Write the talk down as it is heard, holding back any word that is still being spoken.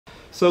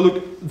So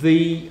look,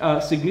 the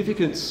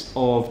significance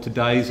of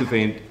today's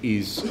event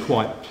is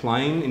quite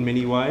plain in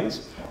many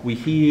ways. We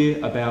hear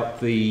about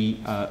the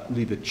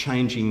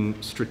changing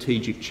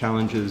strategic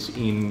challenges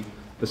in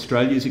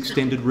Australia's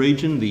extended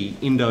region, the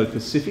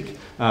Indo-Pacific,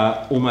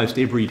 almost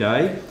every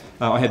day.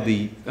 I had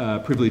the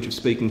privilege of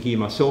speaking here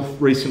myself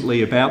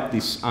recently about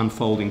this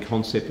unfolding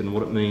concept and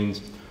what it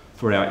means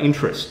for our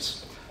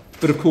interests.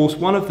 But of course,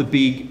 one of the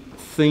big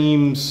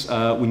themes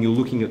when you're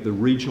looking at the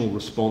regional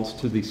response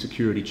to the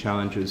security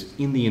challenges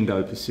in the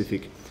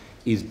Indo-Pacific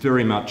is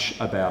very much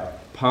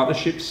about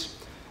partnerships,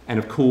 and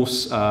of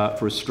course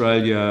for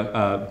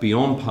Australia,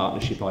 beyond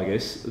partnership, I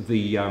guess,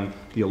 the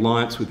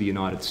alliance with the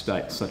United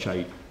States, such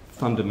a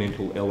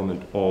fundamental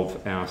element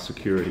of our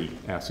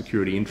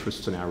security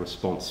interests and our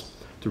response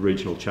to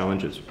regional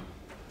challenges.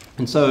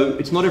 And so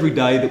it's not every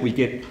day that we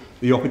get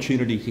the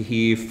opportunity to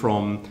hear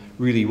from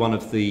really one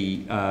of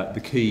the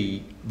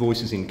key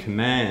voices in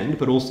command,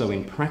 but also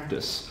in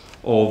practice,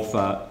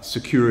 of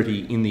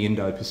security in the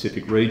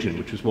Indo-Pacific region,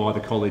 which is why the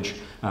College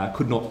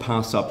could not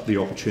pass up the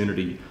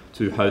opportunity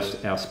to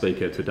host our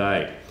speaker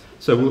today.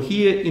 So we'll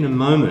hear in a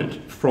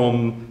moment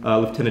from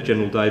Lieutenant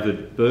General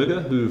David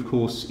Berger, who of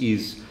course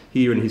is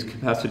here in his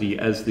capacity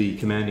as the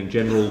Commanding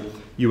General,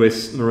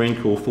 US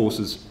Marine Corps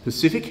Forces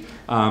Pacific.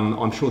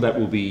 I'm sure that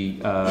will be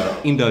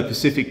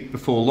Indo-Pacific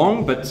before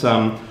long, but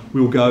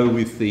we'll go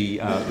with the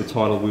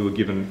title we were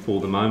given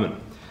for the moment.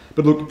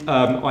 But look,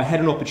 I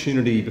had an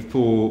opportunity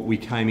before we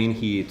came in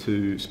here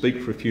to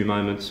speak for a few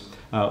moments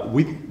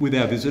with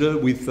our visitor,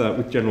 with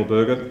General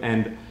Berger,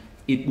 and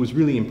it was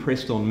really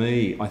impressed on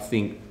me, I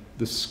think,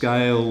 the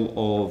scale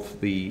of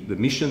the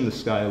mission, the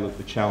scale of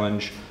the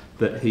challenge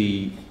that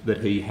he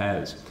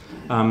has.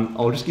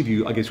 I'll just give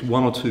you, I guess,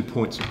 one or two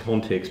points of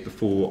context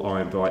before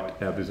I invite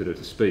our visitor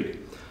to speak.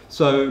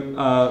 So,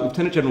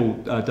 Lieutenant General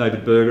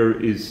David Berger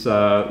is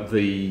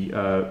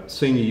the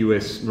Senior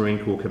US Marine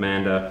Corps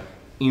Commander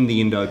in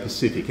the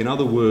Indo-Pacific. In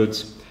other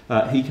words,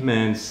 he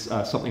commands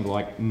something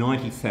like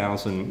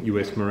 90,000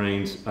 US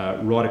Marines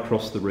right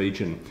across the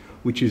region,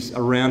 which is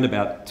around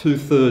about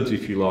 2/3,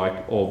 if you like,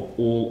 of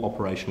all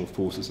operational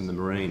forces in the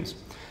Marines.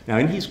 Now,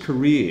 in his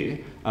career,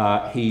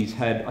 he's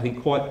had, I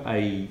think, quite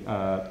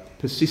a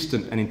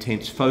persistent and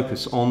intense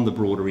focus on the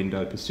broader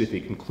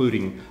Indo-Pacific,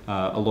 including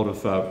a lot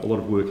of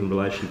work in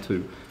relation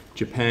to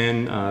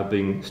Japan,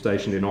 being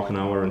stationed in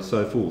Okinawa and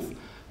so forth.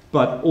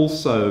 But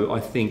also,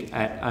 I think,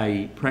 at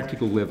a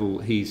practical level,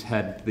 he's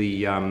had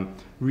the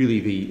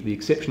really the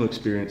exceptional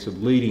experience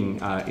of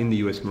leading in the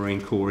US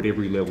Marine Corps at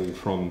every level,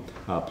 from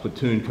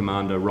platoon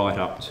commander right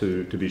up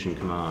to division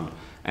command,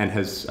 and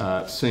has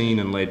seen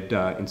and led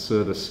in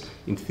service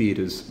in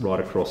theatres right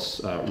across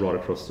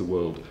the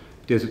world.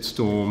 Desert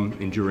Storm,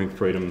 Enduring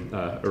Freedom,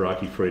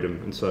 Iraqi Freedom,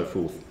 and so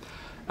forth.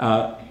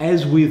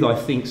 As with, I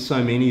think,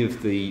 so many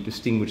of the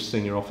distinguished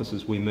senior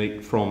officers we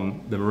meet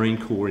from the Marine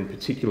Corps in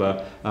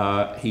particular,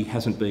 he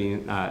hasn't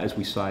been, as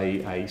we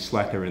say, a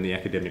slacker in the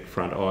academic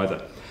front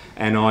either.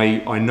 And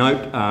I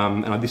note,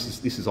 and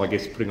this is, I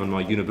guess, putting on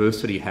my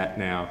university hat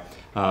now,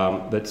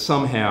 that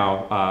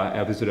somehow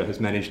our visitor has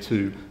managed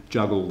to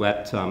juggle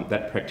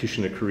that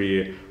practitioner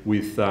career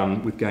with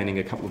gaining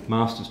a couple of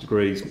master's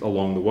degrees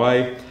along the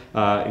way,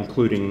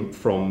 including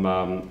from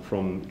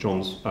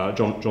Johns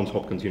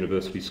Hopkins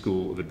University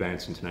School of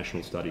Advanced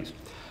International Studies.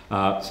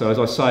 So, as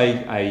I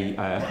say,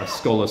 a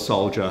scholar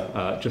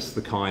soldier, just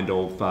the kind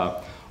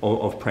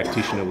of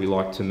practitioner we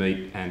like to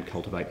meet and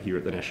cultivate here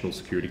at the National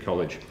Security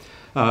College.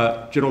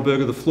 General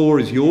Berger, the floor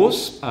is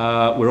yours.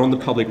 We're on the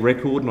public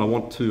record, and I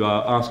want to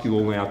ask you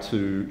all now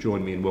to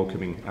join me in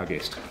welcoming our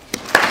guest.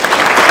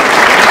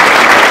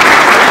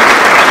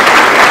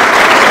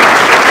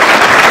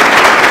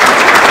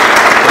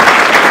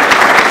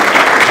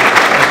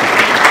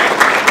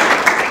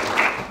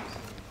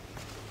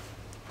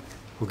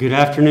 Well, good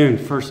afternoon,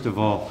 first of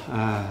all.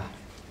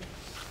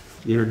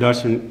 The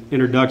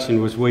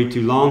introduction was way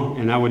too long,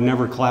 and I would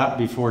never clap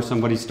before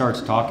somebody starts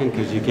talking,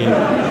 because you can't.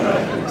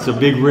 It's a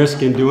big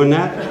risk in doing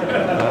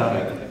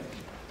that.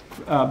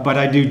 But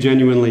I do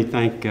genuinely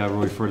thank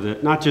Roy for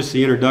not just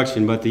the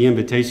introduction, but the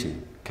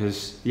invitation,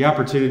 because the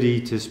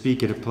opportunity to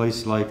speak at a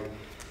place like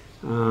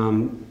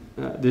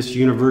this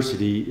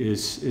university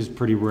is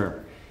pretty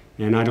rare,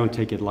 and I don't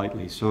take it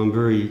lightly. So I'm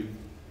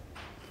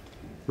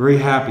very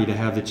happy to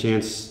have the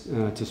chance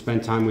to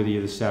spend time with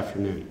you this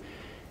afternoon.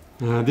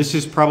 This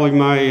is probably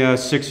my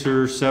 6th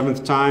or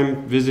 7th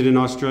time visiting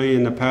Australia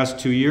in the past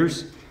 2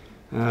 years.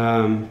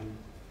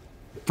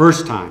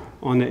 First time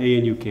on the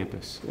ANU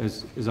campus,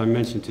 as I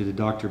mentioned to the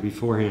doctor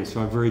beforehand,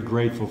 so I'm very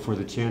grateful for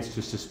the chance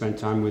just to spend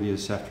time with you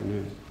this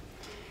afternoon.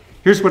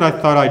 Here's what I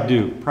thought I'd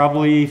do.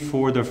 Probably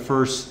for the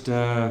first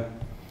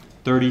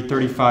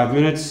 30-35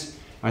 minutes,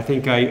 I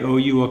think I owe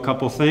you a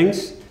couple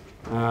things.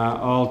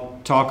 I'll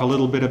talk a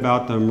little bit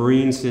about the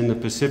Marines in the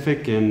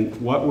Pacific and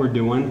what we're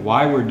doing,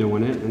 why we're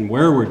doing it, and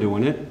where we're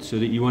doing it, so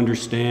that you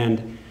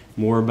understand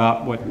more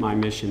about what my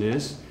mission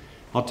is.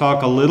 I'll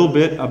talk a little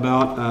bit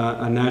about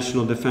a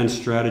national defense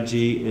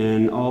strategy,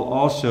 and I'll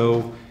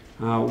also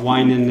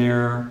wind in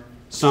there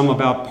some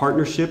about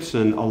partnerships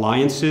and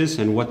alliances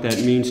and what that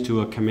means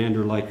to a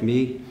commander like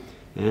me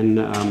and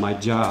my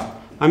job.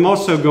 I'm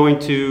also going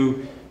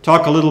to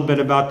talk a little bit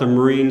about the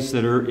Marines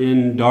that are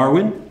in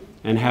Darwin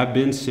and have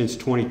been since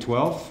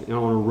 2012 on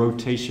a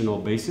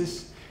rotational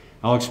basis.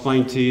 I'll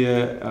explain to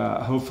you,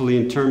 hopefully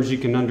in terms you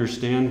can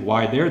understand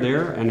why they're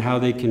there and how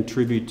they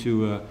contribute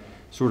to a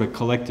sort of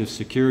collective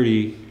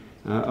security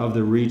of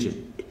the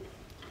region.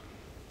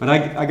 But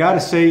I got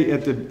to say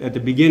at the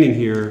beginning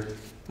here,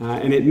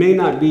 and it may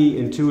not be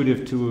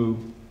intuitive to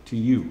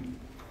you,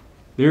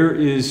 there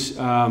is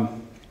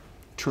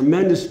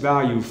tremendous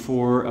value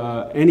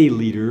for any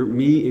leader,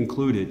 me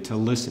included, to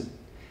listen.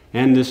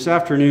 And this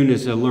afternoon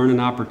is a learning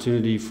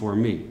opportunity for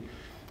me.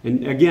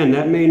 And again,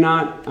 that may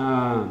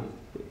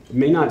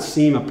not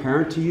seem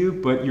apparent to you,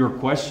 but your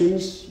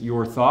questions,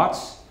 your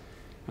thoughts,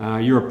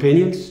 your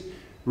opinions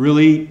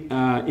really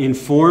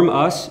inform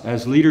us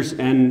as leaders.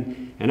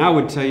 And I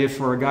would tell you,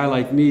 for a guy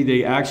like me,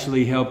 they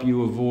actually help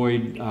you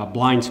avoid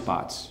blind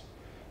spots.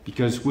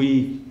 Because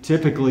we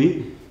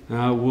typically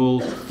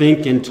will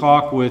think and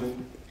talk with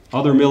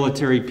other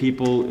military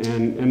people,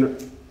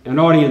 and an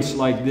audience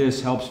like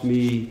this helps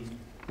me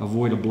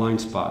avoid a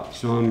blind spot.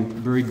 So I'm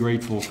very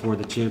grateful for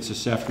the chance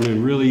this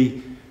afternoon.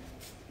 Really,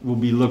 we'll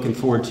be looking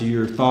forward to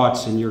your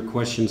thoughts and your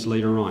questions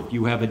later on.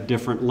 You have a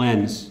different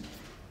lens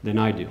than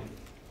I do.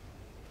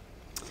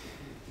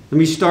 Let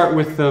me start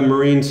with the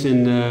Marines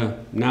in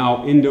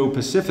now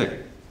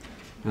Indo-Pacific.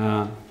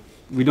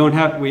 We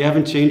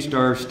haven't changed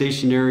our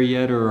stationery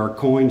yet or our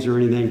coins or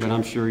anything, but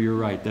I'm sure you're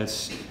right.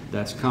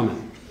 That's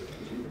coming.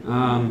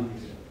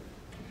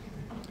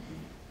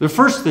 The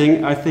first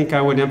thing I think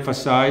I would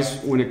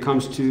emphasize when it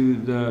comes to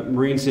the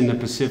Marines in the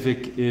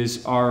Pacific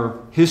is our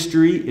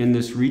history in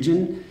this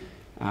region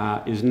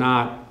is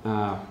not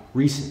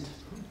recent.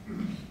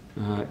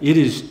 It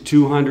is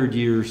 200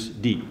 years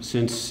deep,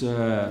 since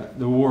the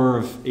War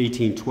of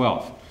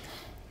 1812.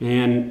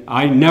 And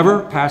I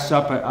never pass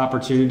up an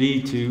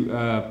opportunity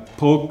to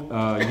poke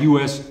a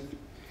U.S.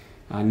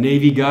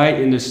 Navy guy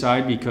in the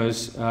side,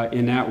 because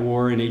in that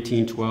war in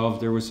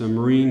 1812, there was a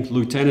Marine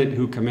lieutenant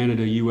who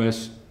commanded a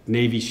U.S.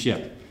 Navy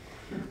ship,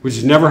 which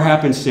has never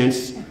happened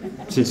since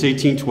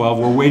 1812.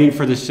 We're waiting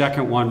for the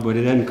second one, but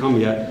it hasn't come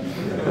yet.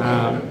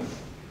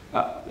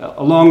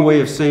 A long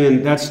way of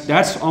saying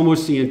that's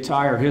almost the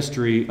entire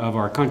history of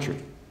our country.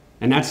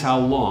 And that's how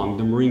long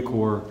the Marine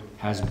Corps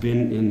has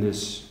been in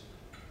this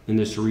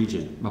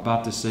region,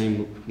 about the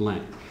same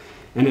length.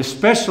 And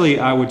especially,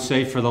 I would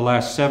say, for the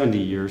last 70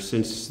 years,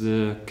 since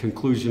the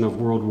conclusion of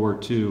World War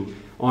II,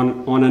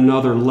 on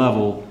another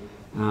level,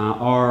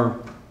 our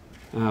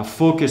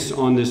focus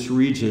on this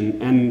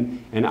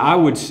region, and I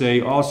would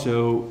say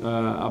also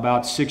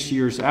about 6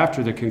 years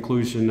after the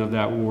conclusion of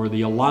that war,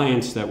 the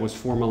alliance that was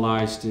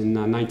formalized in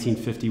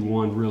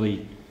 1951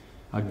 really,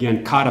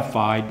 again,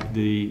 codified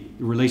the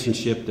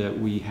relationship that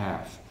we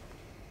have.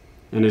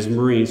 And as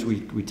Marines,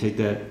 we take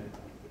that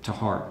to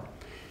heart.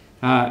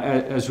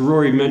 As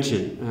Rory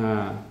mentioned,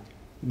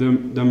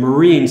 the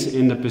Marines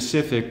in the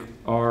Pacific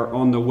are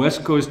on the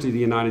west coast of the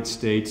United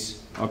States,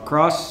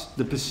 across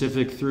the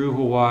Pacific through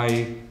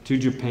Hawaii to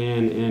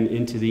Japan and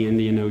into the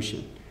Indian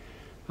Ocean.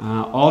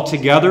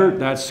 Altogether,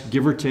 that's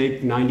give or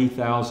take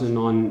 90,000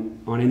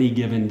 on any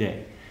given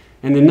day.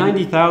 And the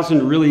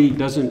 90,000 really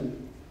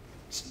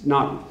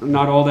not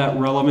all that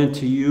relevant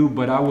to you,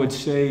 but I would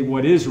say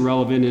what is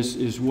relevant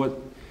is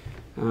what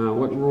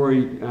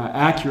Rory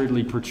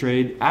accurately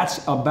portrayed.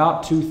 That's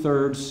about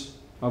 2/3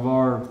 of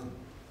our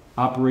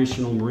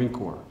operational Marine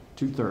Corps,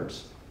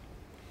 2/3.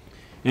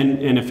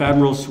 And if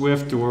Admiral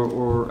Swift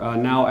or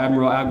now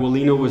Admiral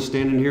Aguilino was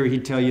standing here,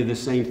 he'd tell you the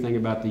same thing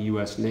about the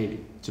U.S. Navy.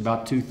 It's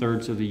about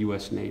 2/3 of the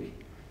U.S. Navy.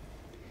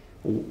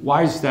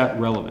 Why is that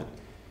relevant?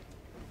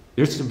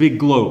 It's a big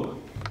globe,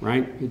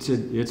 right?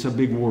 It's a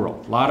big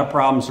world. A lot of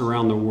problems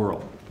around the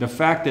world. The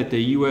fact that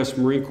the U.S.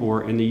 Marine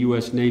Corps and the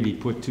U.S. Navy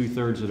put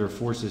 2/3 of their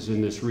forces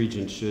in this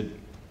region should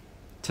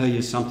tell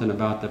you something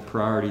about the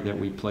priority that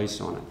we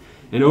place on it.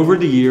 And over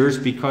the years,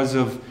 because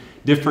of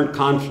different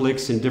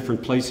conflicts in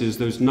different places,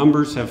 those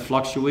numbers have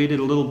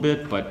fluctuated a little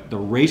bit, but the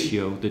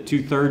ratio, the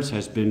 2/3,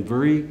 has been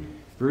very,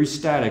 very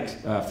static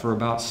for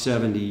about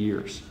 70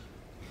 years.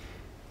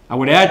 I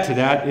would add to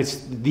that,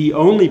 it's the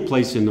only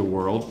place in the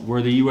world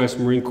where the U.S.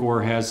 Marine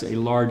Corps has a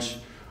large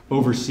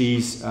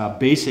overseas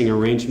basing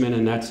arrangement,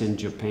 and that's in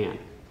Japan.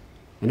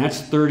 And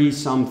that's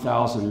 30-some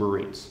thousand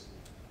Marines.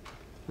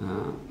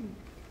 And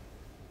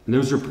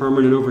those are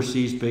permanent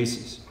overseas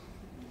bases.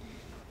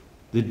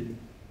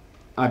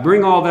 I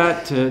bring all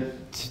that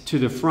to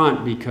the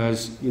front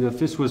because, you know, if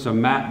this was a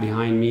map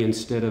behind me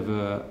instead of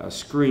a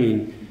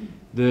screen,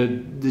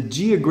 the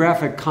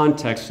geographic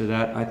context of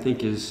that, I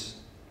think, is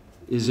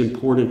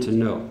important to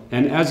know.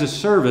 And as a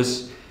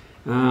service,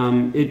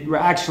 it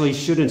actually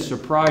shouldn't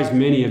surprise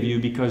many of you,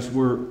 because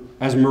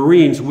as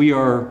Marines, we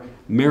are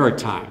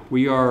maritime.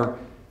 We are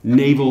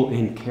naval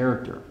in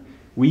character.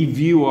 We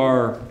view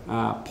our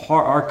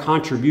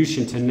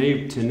contribution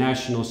to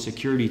national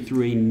security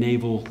through a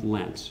naval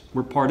lens.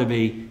 We're part of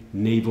a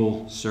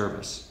naval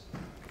service,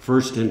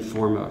 first and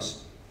foremost.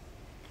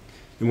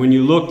 And when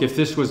you looked, if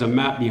this was a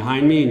map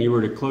behind me and you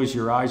were to close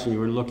your eyes and you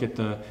were to look at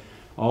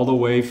all the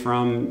way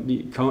from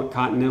the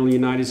continental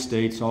United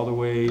States all the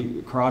way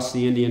across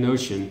the Indian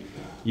Ocean,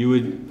 you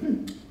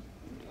would,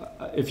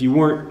 if you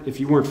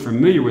weren't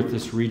familiar with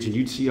this region,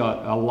 you'd see a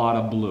lot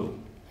of blue.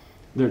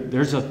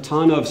 There's a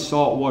ton of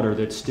salt water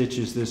that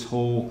stitches this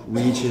whole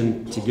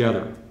region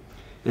together.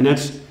 And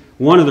that's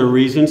one of the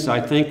reasons, I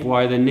think,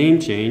 why the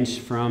name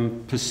changed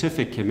from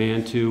Pacific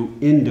Command to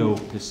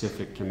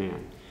Indo-Pacific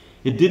Command.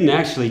 It didn't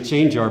actually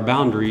change our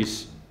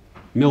boundaries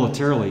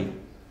militarily,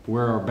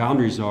 where our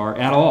boundaries are,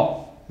 at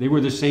all. They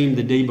were the same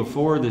the day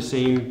before, the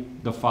same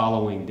the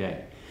following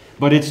day.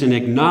 But it's an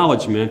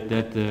acknowledgement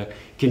that the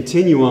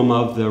continuum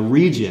of the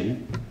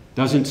region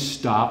doesn't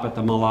stop at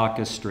the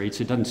Malacca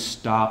Straits. It doesn't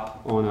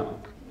stop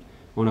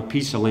on a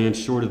piece of land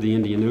short of the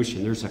Indian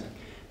Ocean.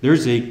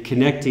 There's a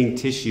connecting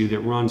tissue that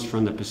runs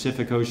from the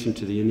Pacific Ocean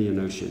to the Indian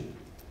Ocean,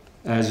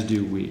 as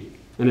do we.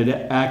 And it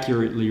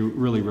accurately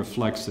really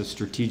reflects the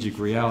strategic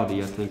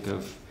reality, I think,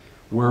 of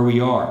where we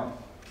are.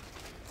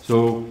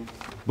 So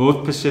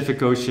both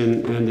Pacific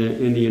Ocean and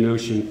the Indian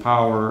Ocean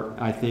power,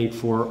 I think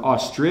for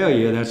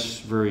Australia, that's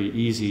very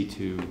easy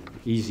to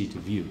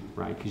view,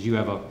 right? Because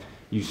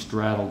you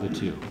straddle the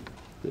two.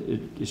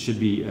 It should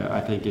be,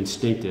 I think,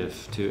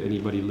 instinctive to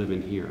anybody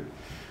living here.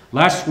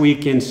 Last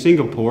week in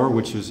Singapore,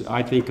 which was,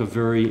 I think, a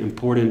very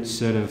important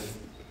set of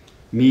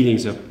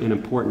meetings, an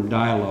important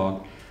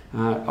dialogue,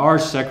 our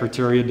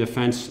Secretary of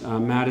Defense,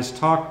 Mattis,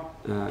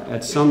 talked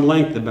at some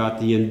length about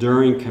the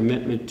enduring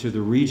commitment to the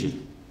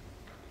region.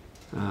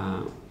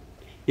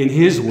 In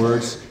his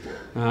words,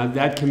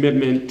 that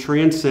commitment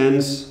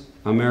transcends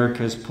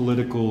America's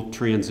political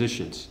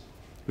transitions,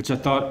 which I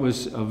thought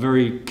was a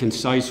very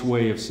concise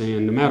way of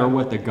saying no matter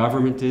what the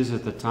government is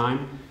at the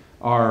time,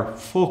 our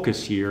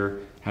focus here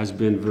has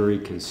been very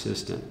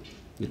consistent.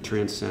 It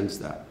transcends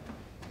that.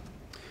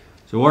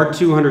 So our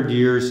 200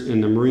 years in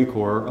the Marine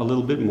Corps, a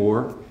little bit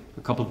more,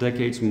 a couple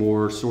decades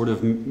more, sort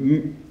of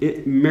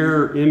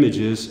mirror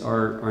images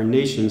our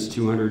nation's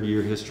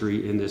 200-year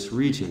history in this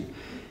region.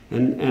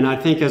 And I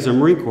think as a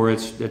Marine Corps,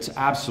 it's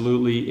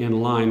absolutely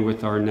in line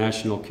with our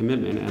national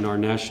commitment and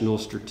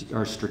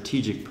our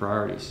strategic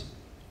priorities.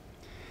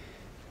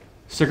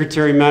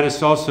 Secretary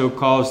Mattis also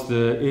calls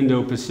the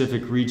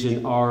Indo-Pacific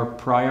region our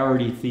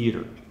priority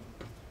theater.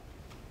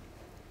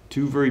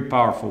 Two very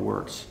powerful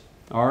words.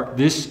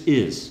 This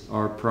is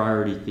our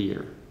priority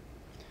theater.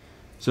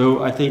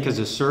 So I think as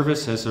a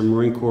service, as a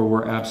Marine Corps,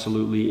 we're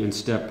absolutely in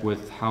step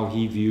with how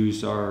he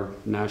views our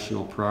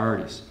national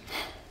priorities.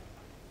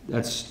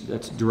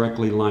 That's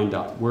directly lined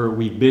up.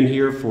 We've been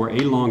here for a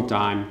long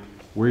time.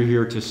 We're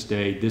here to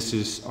stay. This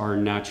is our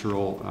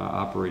natural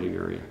operating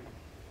area.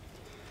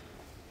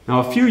 Now,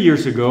 a few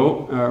years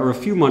ago, or a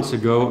few months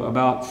ago,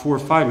 about 4 or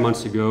 5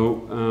 months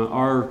ago,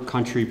 our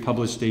country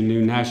published a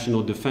new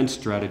national defense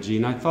strategy,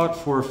 and I thought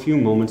for a few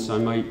moments I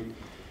might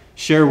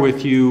share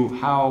with you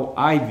how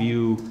I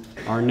view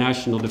our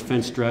national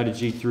defense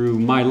strategy through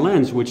my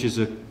lens, which is,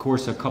 of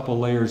course, a couple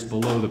layers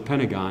below the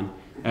Pentagon,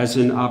 as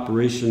an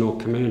operational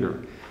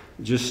commander,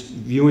 just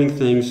viewing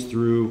things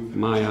through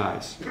my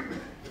eyes.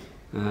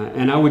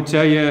 And I would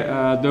tell you,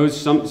 there's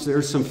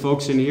some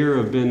folks in here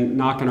who have been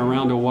knocking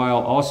around a while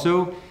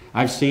also.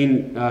 I've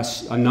seen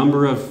a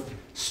number of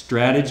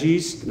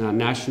strategies,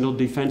 national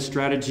defense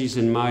strategies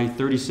in my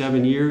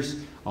 37 years,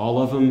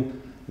 all of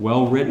them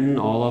well written,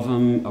 all of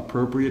them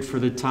appropriate for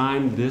the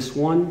time. This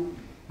one,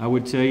 I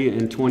would tell you,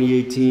 in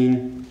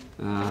 2018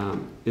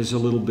 is a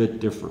little bit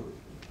different.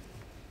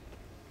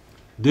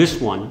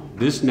 This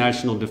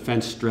national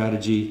defense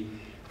strategy,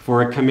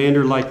 for a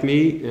commander like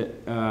me,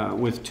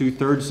 with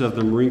 2/3 of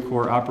the Marine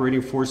Corps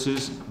operating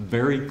forces,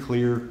 very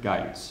clear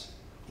guidance.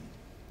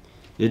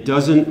 It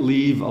doesn't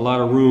leave a lot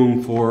of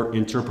room for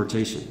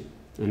interpretation,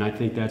 and I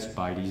think that's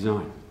by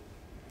design.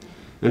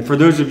 And for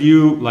those of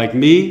you like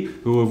me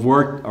who have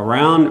worked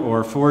around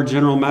or for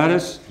General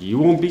Mattis, you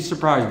won't be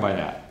surprised by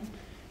that.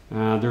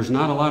 There's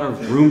not a lot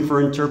of room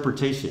for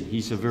interpretation.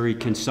 He's a very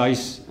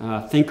concise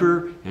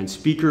thinker and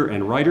speaker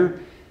and writer.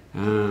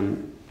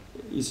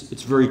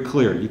 It's very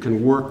clear. You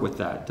can work with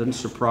that. It doesn't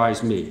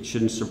surprise me. It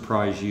shouldn't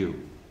surprise you.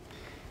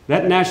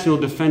 That national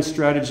defense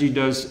strategy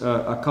does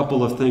a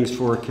couple of things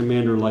for a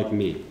commander like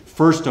me.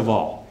 First of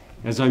all,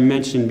 as I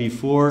mentioned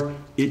before,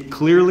 it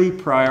clearly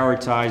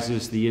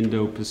prioritizes the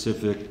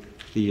Indo-Pacific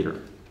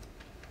theater.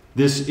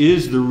 This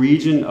is the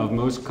region of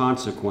most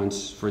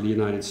consequence for the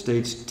United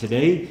States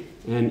today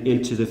and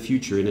into the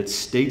future, and it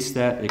states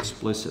that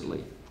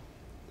explicitly.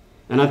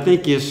 And I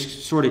think it's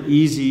sort of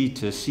easy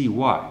to see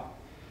why.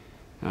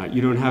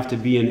 You don't have to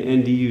be an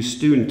NDU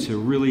student to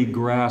really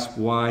grasp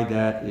why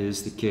that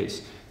is the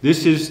case.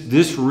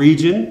 This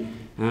region,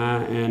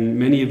 and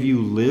many of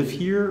you live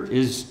here,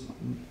 is,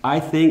 I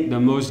think, the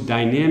most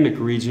dynamic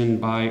region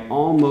by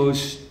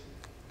almost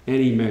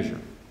any measure.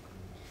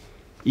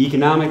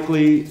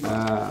 Economically,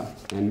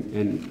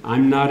 and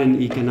I'm not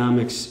an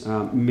economics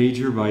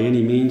major by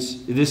any means,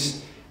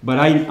 but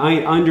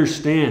I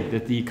understand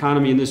that the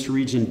economy in this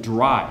region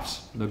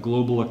drives the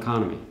global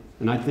economy,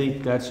 and I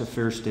think that's a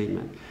fair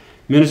statement.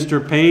 Minister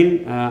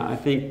Payne, I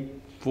think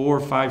 4,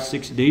 5,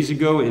 6 days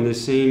ago in the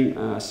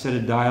same set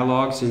of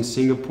dialogues in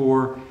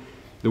Singapore,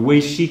 the way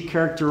she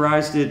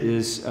characterized it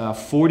is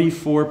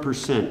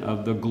 44%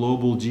 of the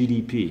global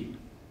GDP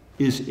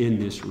is in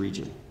this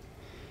region.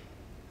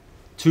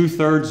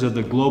 2/3 of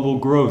the global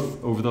growth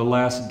over the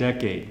last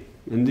decade,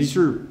 and these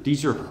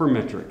are her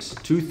metrics,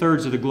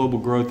 2/3 of the global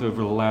growth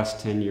over the last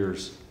 10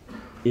 years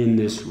in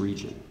this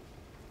region.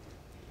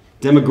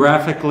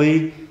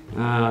 Demographically,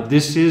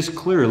 this is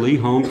clearly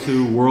home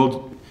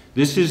to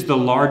this is the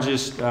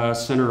largest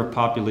center of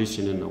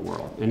population in the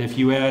world. And if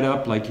you add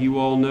up, like you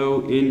all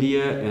know,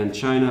 India and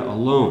China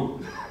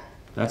alone,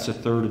 that's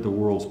 1/3 of the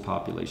world's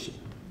population.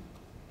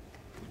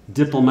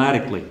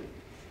 Diplomatically,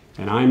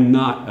 and I'm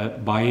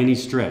not by any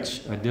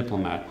stretch a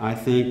diplomat, I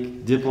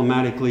think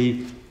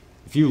diplomatically,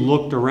 if you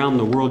looked around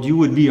the world, you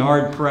would be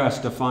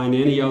hard-pressed to find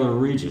any other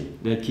region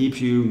that keeps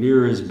you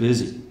near as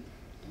busy.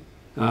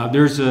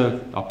 There's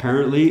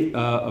apparently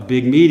a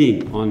big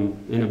meeting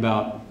in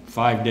about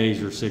 5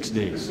 days or 6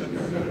 days,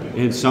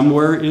 and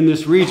somewhere in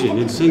this region,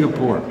 in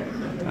Singapore.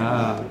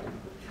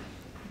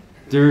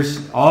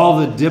 There's all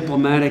the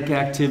diplomatic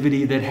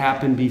activity that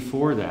happened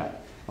before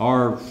that.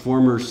 Our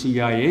former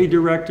CIA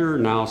director,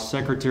 now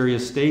Secretary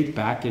of State,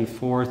 back and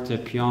forth to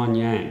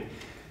Pyongyang.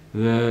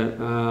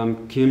 The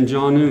Kim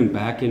Jong-un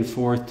back and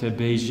forth to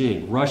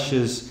Beijing.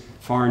 Russia's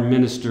foreign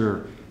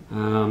minister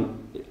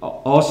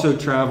also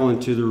traveling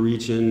to the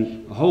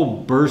region. A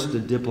whole burst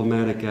of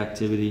diplomatic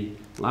activity.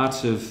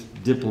 Lots of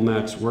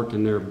diplomats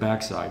working their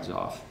backsides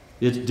off.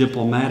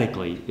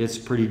 Diplomatically, it's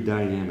pretty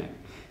dynamic.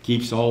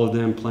 Keeps all of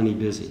them plenty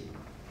busy.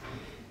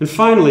 And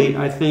finally,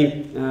 I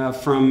think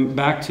from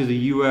back to the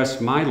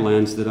U.S., my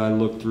lens that I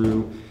look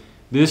through,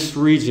 this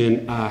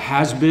region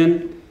has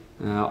been,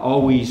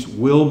 always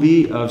will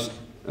be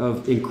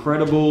of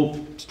incredible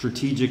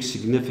strategic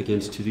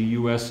significance to the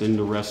U.S. and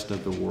the rest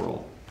of the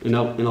world in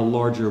a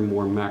larger,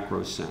 more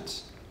macro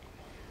sense.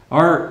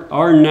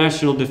 Our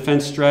national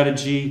defense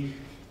strategy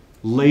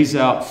lays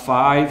out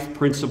 5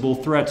 principal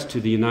threats to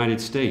the United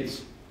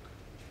States.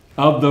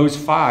 Of those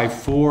 5,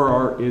 4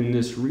 are in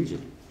this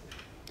region.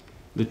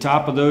 The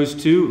top of those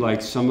 2,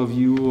 like some of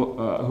you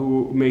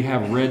who may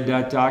have read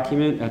that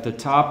document, at the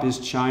top is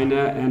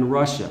China and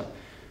Russia,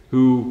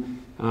 who,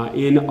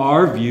 in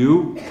our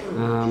view,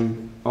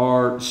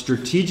 are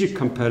strategic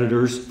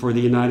competitors for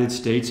the United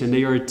States, and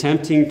they are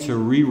attempting to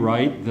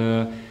rewrite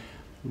the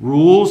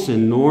rules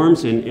and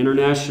norms and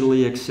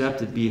internationally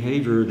accepted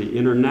behavior, the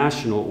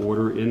international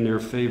order, in their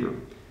favor.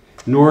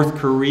 North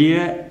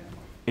Korea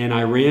and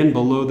Iran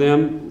below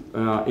them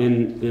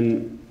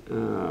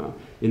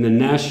in the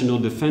national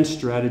defense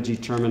strategy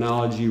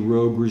terminology,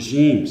 rogue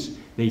regimes.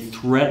 They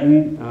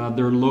threaten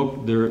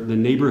the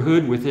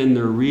neighborhood within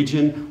their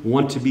region,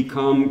 want to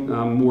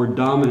become more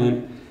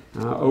dominant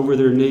over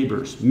their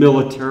neighbors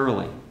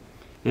militarily.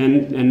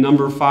 And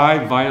number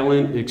 5,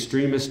 violent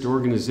extremist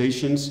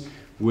organizations,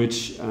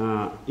 which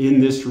in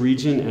this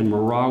region, and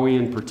Marawi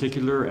in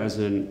particular as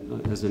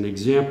an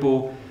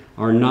example,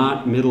 are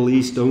not Middle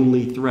East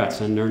only threats,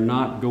 and they're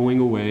not going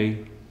away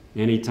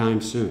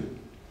anytime soon.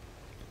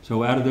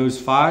 So out of those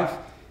 5,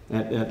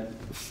 at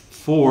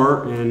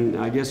 4, and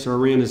I guess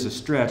Iran is a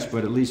stretch,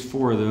 but at least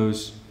 4 of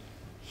those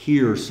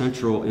here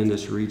central in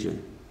this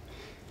region.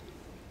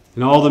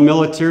 In all the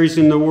militaries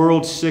in the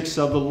world, 6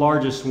 of the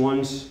largest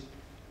ones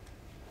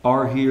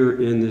are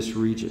here in this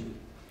region.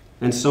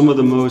 And some of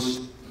the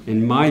most,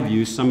 in my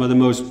view, some of the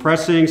most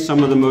pressing,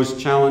 some of the most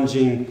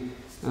challenging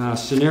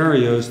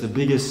scenarios, the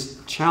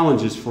biggest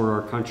challenges for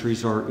our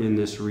countries are in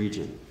this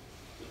region.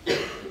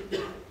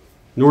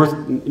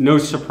 No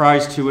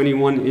surprise to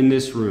anyone in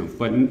this room,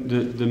 but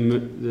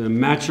the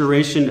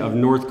maturation of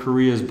North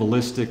Korea's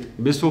ballistic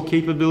missile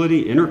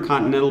capability,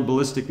 intercontinental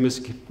ballistic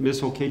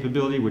missile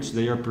capability, which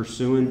they are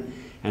pursuing,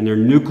 and their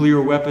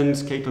nuclear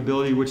weapons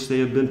capability, which they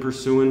have been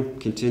pursuing,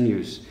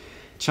 continues.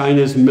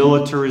 China's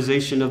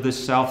militarization of the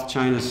South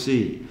China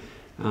Sea.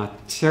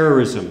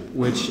 Terrorism,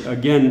 which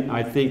again,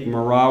 I think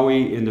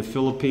Marawi in the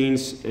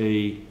Philippines,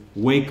 a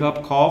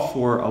wake-up call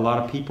for a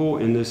lot of people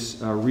in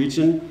this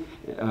region.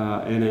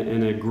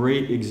 And a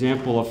great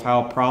example of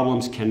how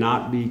problems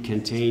cannot be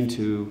contained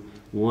to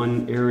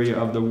one area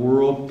of the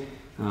world,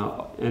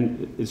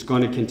 and it's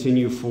going to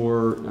continue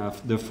for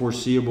the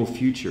foreseeable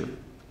future.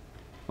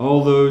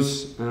 All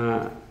those,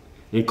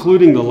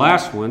 including the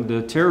last one,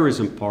 the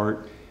terrorism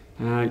part,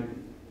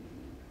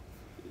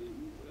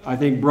 I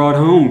think brought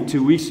home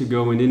 2 weeks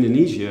ago in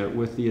Indonesia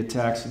with the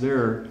attacks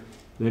there,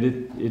 that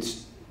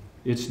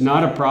it's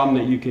not a problem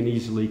that you can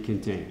easily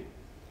contain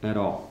at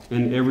all,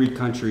 and every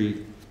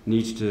country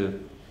needs to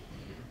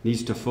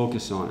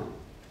focus on it.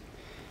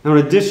 Now,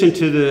 in addition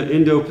to the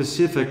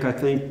Indo-Pacific, I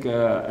think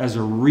as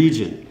a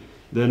region,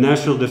 the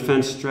National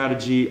Defense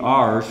Strategy,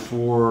 ours,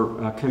 for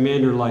a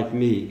commander like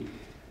me,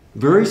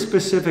 very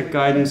specific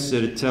guidance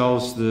that it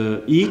tells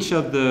each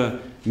of the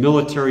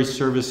military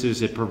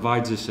services. It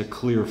provides us a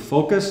clear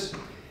focus,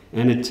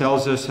 and it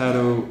tells us how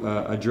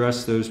to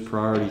address those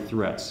priority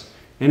threats.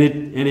 And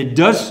it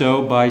does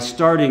so by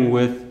starting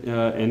with,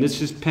 and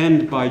this is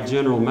penned by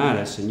General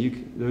Mattis,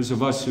 and those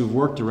of us who've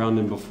worked around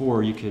him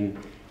before, you can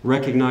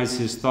recognize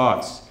his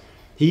thoughts.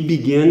 He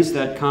begins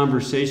that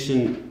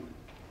conversation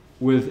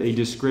with a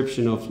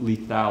description of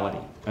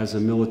lethality as a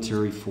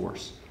military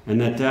force,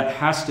 and that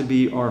has to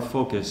be our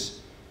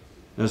focus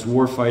as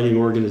warfighting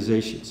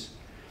organizations.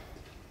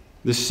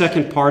 The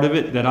second part of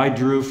it that I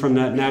drew from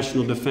that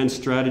national defense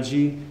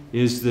strategy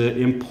is the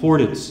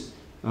importance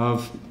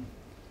of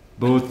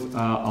both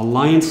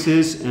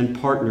alliances and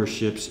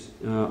partnerships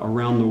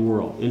around the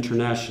world,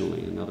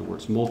 internationally, in other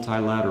words,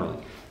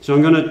 multilaterally. So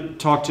I'm going to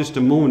talk just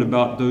a moment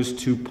about those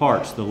two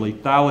parts, the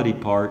lethality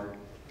part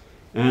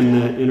and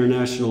the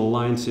international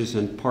alliances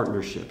and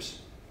partnerships.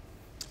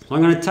 So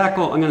I'm going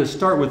to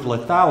start with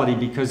lethality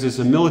because as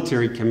a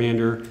military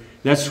commander,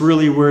 that's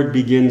really where it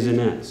begins and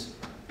ends.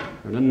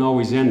 It doesn't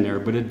always end there,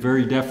 but it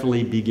very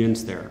definitely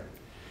begins there.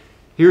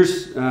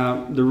 Here's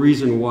the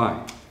reason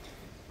why.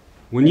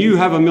 When you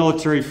have a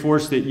military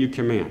force that you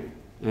command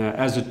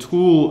as a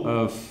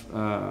tool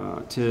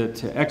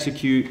to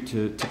execute,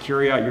 to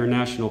carry out your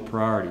national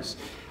priorities,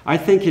 I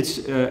think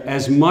it's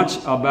as much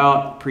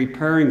about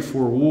preparing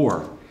for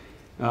war,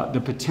 the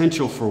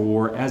potential for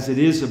war, as it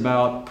is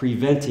about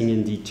preventing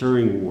and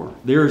deterring war.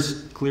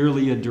 There's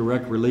clearly a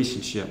direct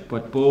relationship,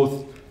 but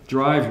both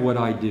drive what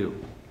I do.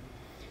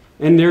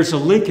 And there's a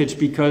linkage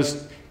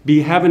because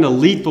having a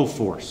lethal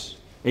force,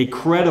 a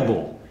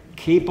credible,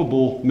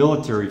 capable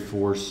military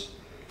force,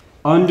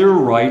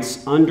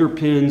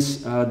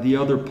 underpins the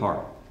other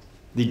part,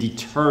 the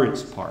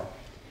deterrence part.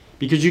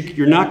 Because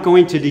you're not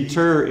going to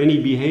deter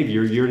any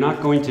behavior, you're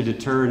not going to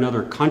deter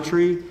another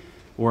country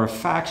or a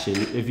faction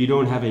if you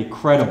don't have a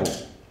credible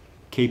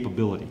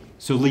capability.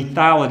 So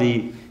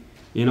lethality,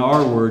 in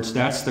our words,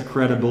 that's the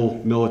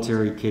credible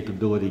military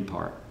capability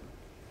part.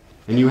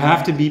 And you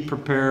have to be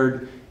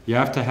prepared, you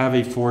have to have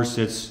a force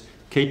that's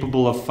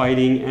capable of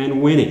fighting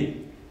and winning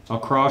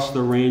across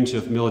the range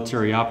of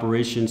military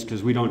operations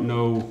because we don't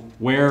know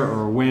where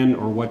or when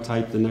or what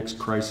type the next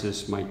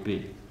crisis might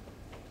be.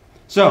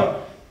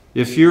 So,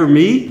 if you're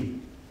me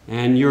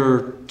and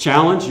your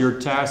challenge,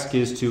 your task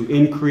is to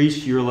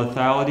increase your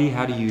lethality,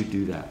 how do you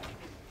do that?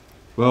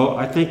 Well,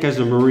 I think as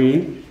a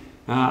Marine,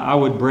 I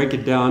would break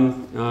it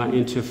down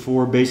into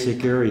 4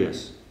 basic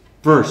areas.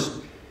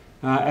 First,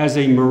 as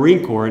a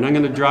Marine Corps, and I'm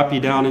going to drop you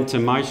down into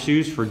my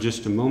shoes for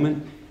just a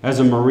moment. As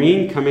a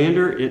Marine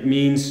commander, it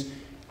means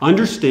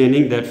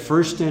understanding that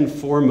first and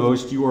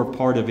foremost you are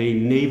part of a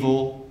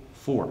naval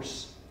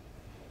force,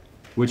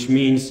 which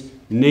means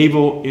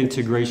naval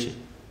integration,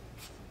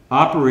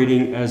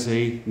 operating as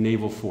a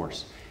naval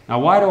force. Now,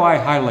 why do I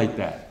highlight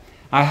that?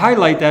 I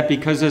highlight that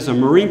because as a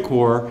Marine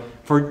Corps,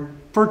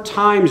 for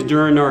times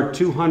during our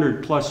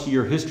 200-plus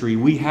year history,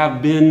 we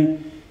have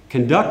been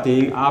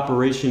conducting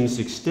operations,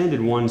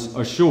 extended ones,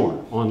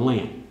 ashore, on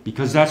land,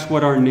 because that's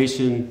what our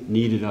nation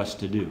needed us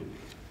to do.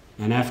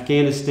 And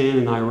Afghanistan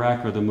and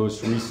Iraq are the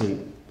most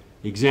recent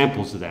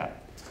examples of that.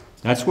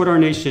 That's what our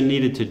nation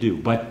needed to do.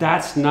 But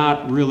that's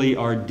not really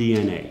our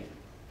DNA.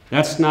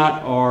 That's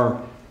not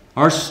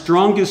our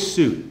strongest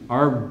suit.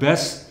 Our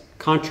best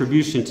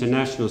contribution to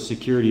national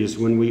security is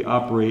when we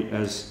operate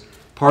as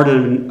part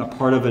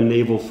of a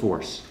naval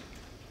force.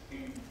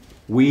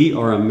 We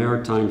are a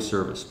maritime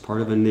service,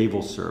 part of a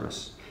naval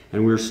service.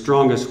 And we're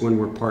strongest when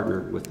we're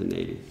partnered with the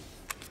Navy.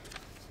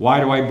 Why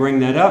do I bring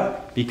that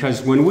up?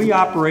 Because when we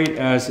operate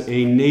as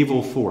a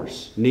naval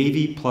force,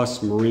 Navy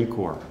plus Marine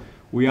Corps,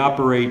 we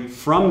operate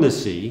from the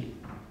sea,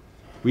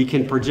 we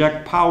can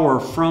project power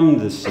from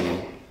the sea,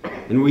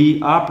 and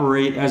we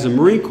operate, as a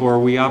Marine Corps,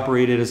 we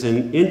operate as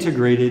an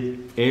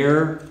integrated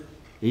air,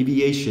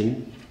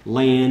 aviation,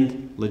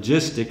 land,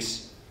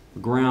 logistics,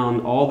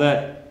 ground, all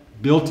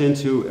that built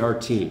into our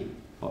team.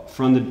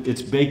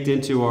 It's baked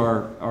into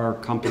our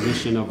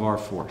composition of our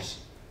force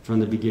from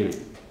the beginning.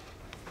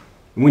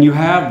 When you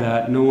have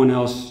that, no one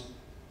else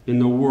in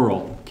the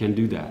world can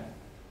do that.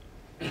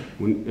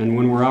 And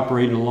when we're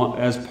operating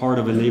as part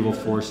of a naval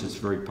force, it's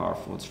very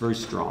powerful. It's very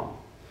strong.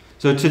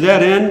 So to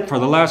that end, for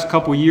the last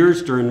couple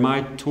years during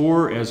my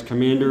tour as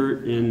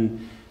commander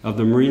of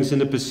the Marines in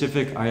the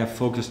Pacific, I have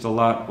focused a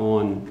lot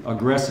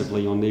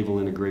aggressively on naval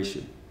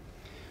integration.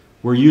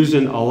 We're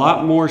using a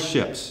lot more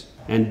ships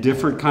and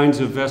different kinds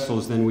of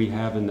vessels than we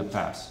have in the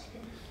past.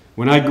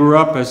 When I grew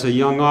up as a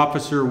young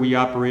officer, we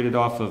operated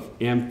off of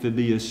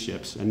amphibious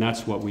ships, and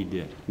that's what we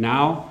did.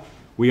 Now,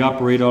 we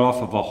operate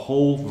off of a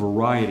whole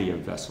variety of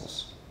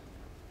vessels.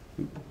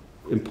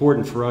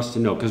 Important for us to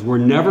know, because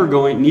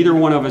neither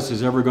one of us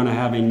is ever going to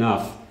have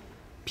enough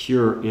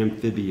pure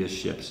amphibious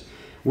ships.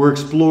 We're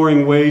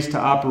exploring ways to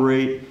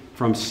operate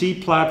from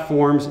sea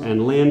platforms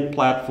and land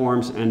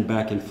platforms and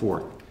back and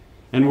forth.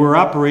 And we're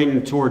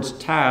operating towards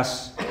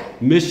tasks,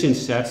 mission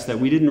sets that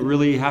we didn't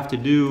really have to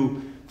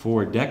do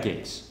for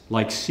decades,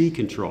 like sea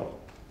control.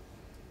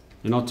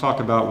 And I'll talk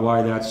about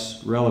why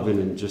that's relevant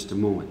in just a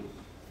moment.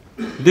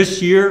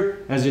 This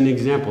year, as an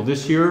example,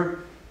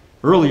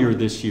 earlier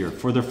this year,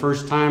 for the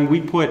first time, we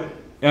put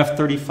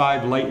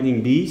F-35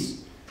 Lightning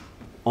Bs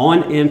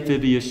on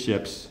amphibious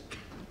ships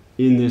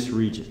in this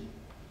region.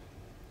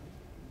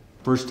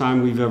 First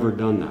time we've ever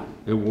done that.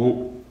 It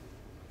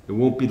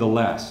won't be the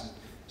last.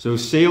 So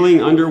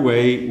sailing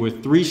underway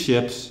with 3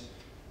 ships,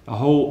 a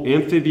whole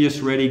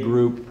amphibious-ready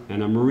group,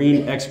 and a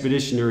Marine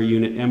Expeditionary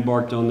Unit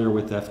embarked on there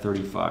with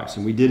F-35s.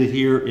 And we did it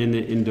here in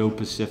the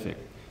Indo-Pacific,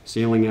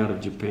 sailing out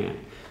of Japan.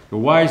 But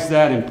why is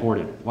that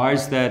important? Why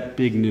is that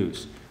big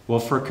news? Well,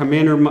 for a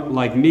commander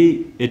like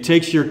me, it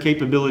takes your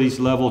capabilities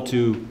level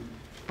to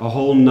a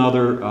whole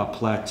nother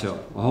plateau,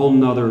 a whole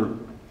nother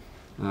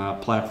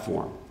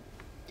platform.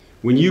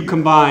 When you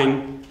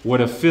combine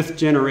what a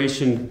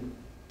 5th-generation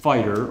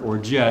fighter or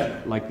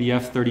jet like the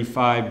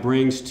F-35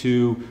 brings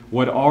to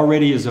what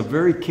already is a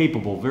very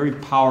capable, very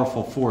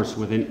powerful force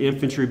with an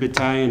infantry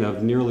battalion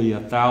of nearly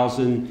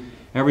 1,000,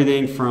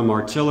 everything from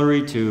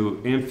artillery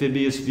to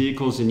amphibious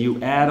vehicles, and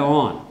you add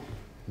on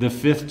the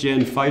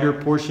 5th-gen fighter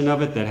portion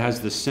of it that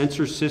has the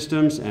sensor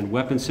systems and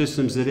weapon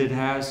systems that it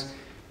has,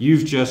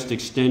 you've just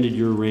extended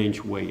your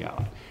range way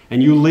out.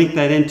 And you link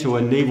that into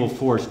a naval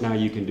force, now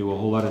you can do a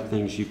whole lot of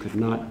things you could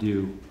not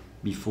do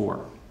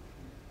before.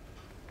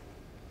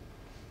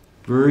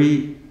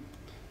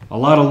 A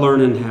lot of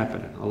learning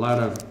happening, a lot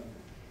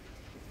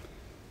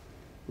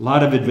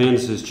of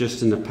advances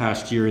just in the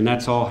past year, and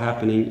that's all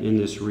happening in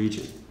this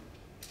region.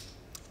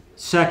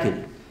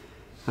 Second,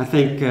 I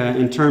think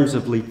in terms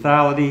of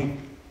lethality,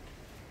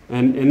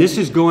 and this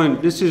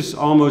is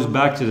almost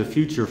back to the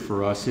future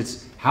for us.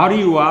 It's how do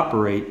you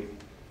operate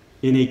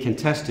in a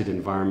contested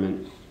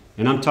environment?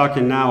 And I'm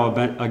talking now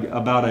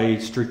about a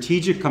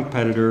strategic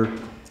competitor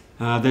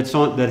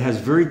that has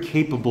very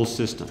capable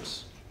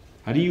systems.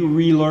 How do you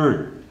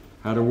relearn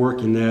how to work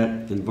in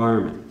that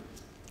environment,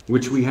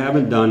 which we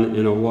haven't done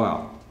in a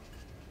while?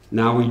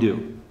 Now we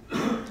do.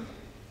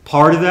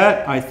 Part of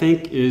that, I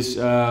think, is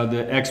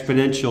the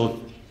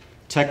exponential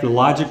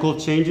technological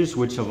changes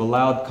which have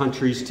allowed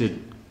countries to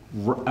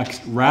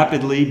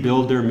rapidly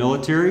build their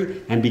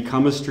military and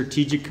become a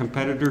strategic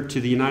competitor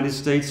to the United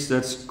States.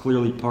 That's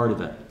clearly part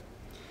of it.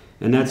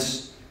 And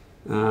that's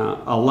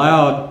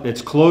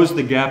it's closed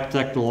the gap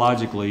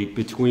technologically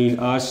between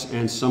us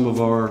and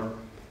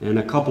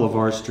a couple of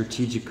our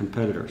strategic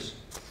competitors.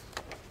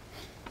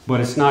 But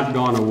it's not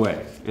gone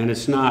away, and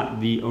it's not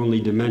the only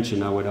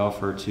dimension I would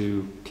offer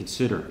to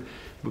consider.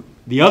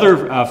 The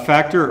other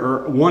factor,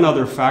 or one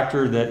other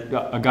factor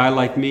that a guy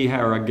like me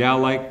or a gal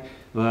like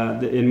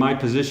in my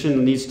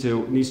position needs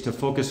to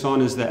focus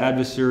on is the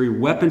adversary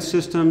weapon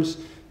systems,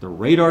 the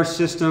radar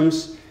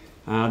systems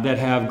that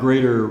have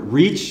greater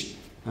reach,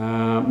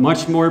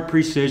 much more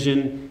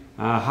precision,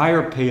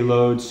 higher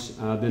payloads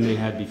than they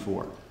had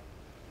before.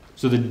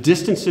 So the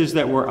distances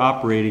that we're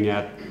operating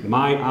at,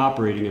 my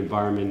operating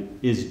environment,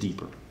 is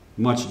deeper,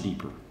 much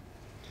deeper.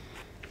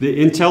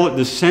 The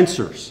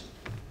sensors,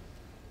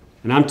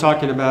 and I'm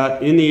talking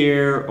about in the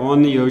air,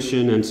 on the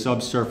ocean, and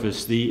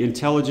subsurface, the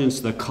intelligence,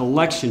 the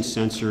collection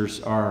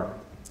sensors are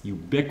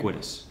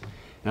ubiquitous.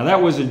 Now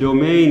that was a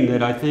domain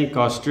that I think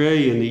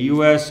Australia and the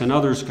US and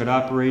others could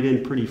operate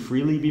in pretty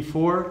freely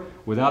before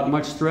without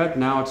much threat.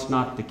 Now it's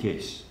not the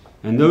case.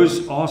 And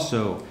those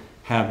also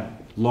have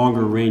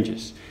longer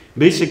ranges.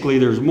 Basically,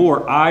 there's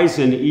more eyes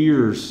and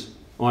ears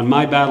on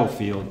my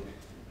battlefield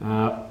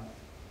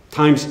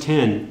times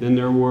 10 than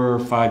there were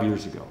 5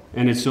 years ago.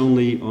 And it's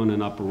only on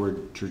an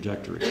upward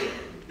trajectory.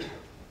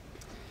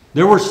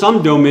 There were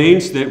some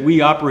domains that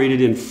we operated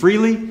in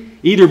freely,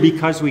 either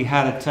because we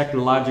had a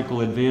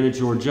technological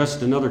advantage or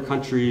just another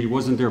country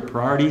wasn't their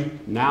priority.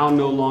 Now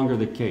no longer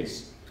the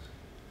case.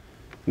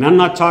 And I'm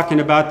not talking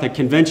about the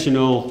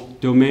conventional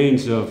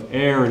domains of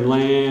air and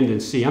land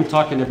and sea. I'm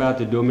talking about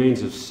the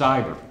domains of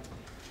cyber,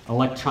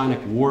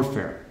 electronic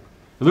warfare.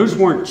 Now, those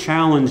weren't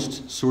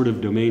challenged sort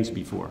of domains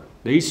before.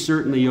 They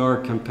certainly are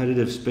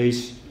competitive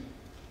space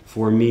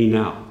for me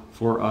now,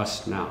 for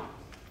us now.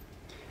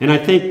 And I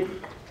think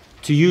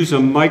to use a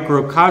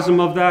microcosm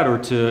of that, or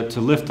to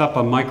lift up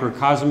a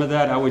microcosm of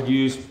that, I would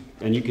use,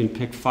 and you can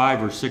pick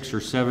 5 or 6 or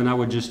 7, I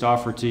would just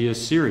offer to you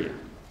Syria.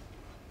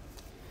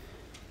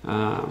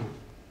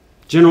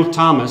 General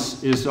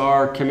Thomas is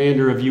our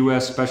commander of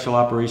U.S. Special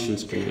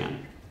Operations Command.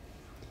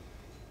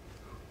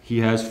 He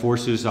has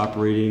forces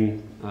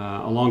operating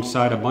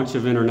alongside a bunch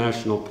of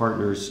international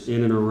partners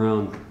in and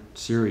around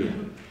Syria.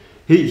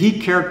 He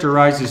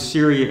characterizes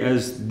Syria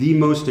as the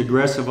most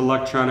aggressive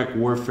electronic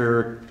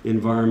warfare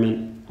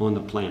environment on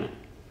the planet.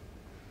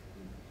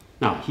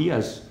 Now, he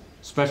has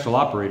special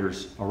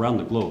operators around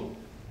the globe.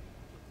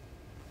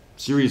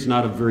 Syria is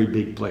not a very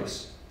big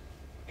place.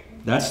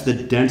 That's the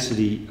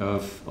density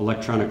of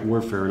electronic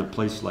warfare in a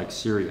place like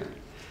Syria.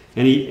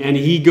 And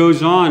he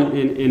goes on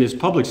in his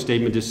public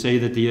statement to say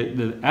that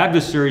the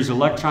adversary's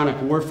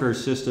electronic warfare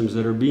systems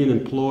that are being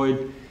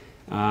employed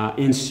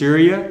in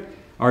Syria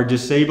are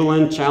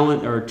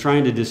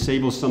trying to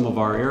disable some of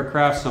our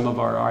aircraft, some of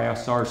our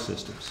ISR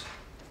systems.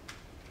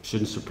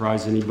 Shouldn't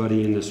surprise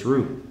anybody in this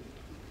room.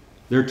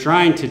 They're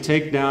trying to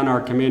take down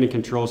our command and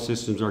control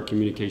systems, our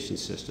communication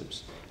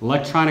systems.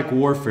 Electronic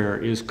warfare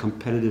is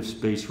competitive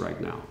space right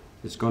now.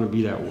 It's going to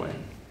be that way.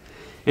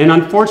 And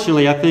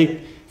unfortunately, I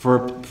think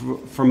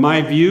From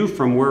my view,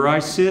 from where I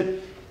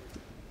sit,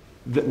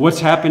 what's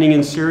happening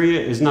in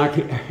Syria is not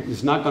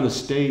going to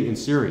stay in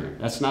Syria.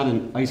 That's not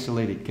an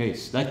isolated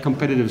case. That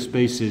competitive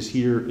space is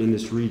here in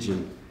this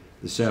region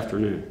this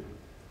afternoon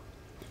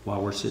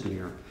while we're sitting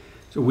here.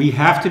 So we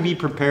have to be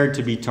prepared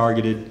to be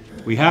targeted.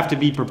 We have to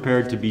be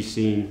prepared to be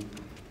seen.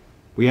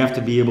 We have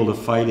to be able to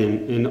fight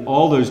in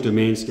all those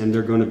domains, and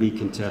they're going to be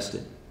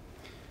contested.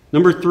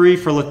 Number 3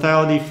 for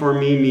lethality for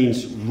me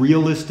means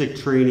realistic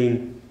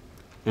training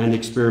and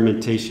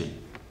experimentation.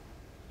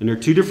 And they're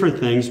two different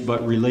things,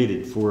 but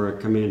related for a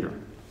commander.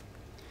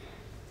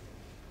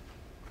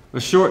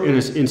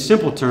 In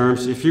simple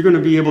terms, if you're going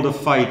to be able to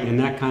fight in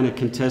that kind of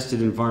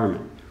contested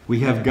environment,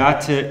 we've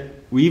got to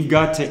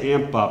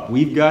amp up.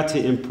 We've got to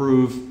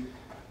improve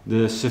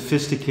the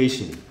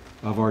sophistication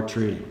of our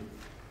training.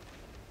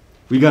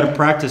 We've got to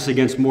practice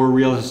against more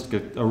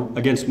realistic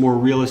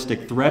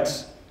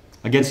threats,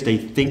 against a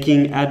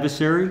thinking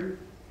adversary,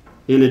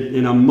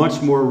 in a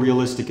much more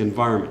realistic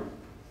environment.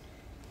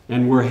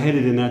 And we're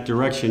headed in that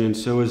direction, and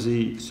so is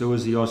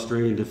the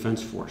Australian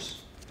Defence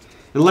Force.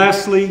 And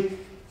lastly,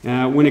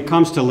 when it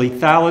comes to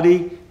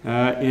lethality,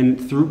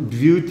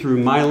 viewed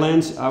through my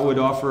lens, I would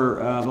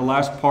offer the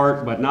last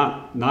part, but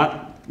not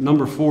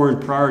number 4 in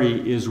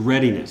priority, is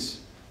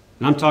readiness.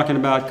 And I'm talking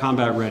about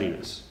combat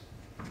readiness.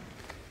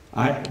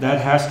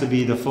 That has to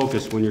be the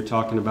focus when you're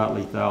talking about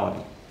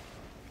lethality.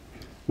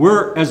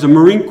 As a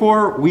Marine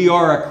Corps, we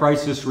are a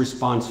crisis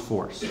response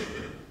force.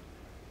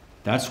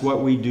 That's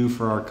what we do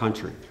for our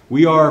country.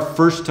 We are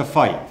first to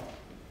fight,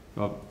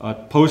 a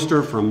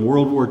poster from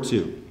World War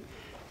II.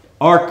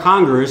 Our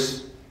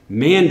Congress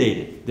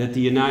mandated that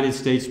the United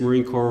States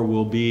Marine Corps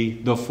will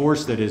be the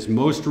force that is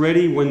most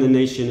ready when the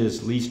nation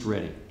is least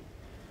ready.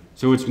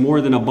 So it's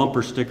more than a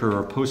bumper sticker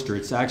or a poster.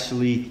 It's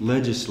actually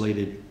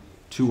legislated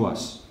to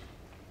us.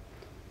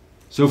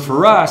 So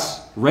for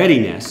us,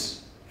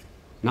 readiness,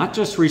 not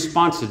just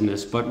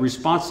responsiveness, but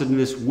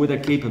responsiveness with a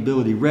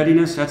capability.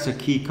 Readiness, that's a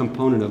key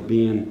component of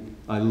being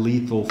a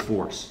lethal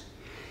force.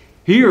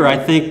 Here, I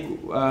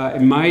think,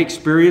 in my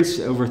experience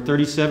over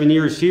 37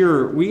 years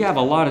here, we have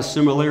a lot of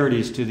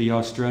similarities to the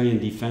Australian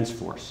Defence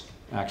Force,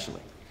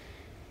 actually.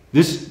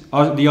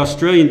 The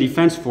Australian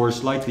Defence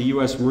Force, like the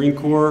U.S. Marine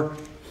Corps,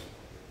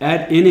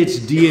 in its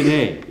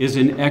DNA, is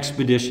an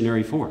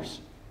expeditionary force.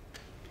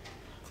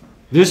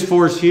 This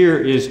force here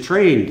is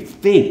trained,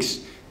 thinks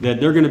that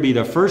they're going to be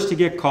the first to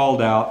get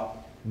called out,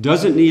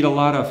 doesn't need a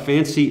lot of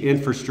fancy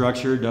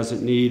infrastructure,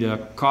 doesn't need a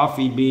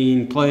coffee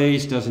bean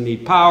place, doesn't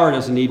need power,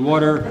 doesn't need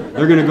water.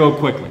 They're going to go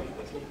quickly.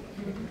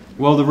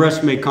 Well, the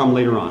rest may come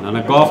later on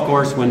a golf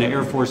course when the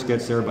Air Force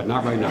gets there, but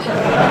not right now.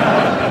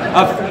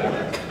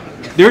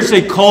 There's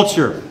a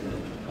culture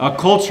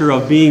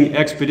of being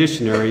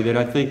expeditionary that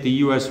I think the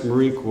U.S.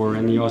 Marine Corps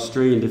and the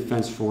Australian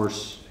Defence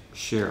Force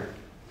share.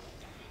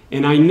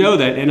 And I know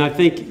that, and I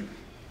think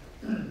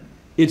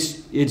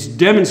it's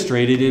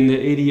demonstrated in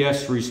the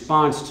ADS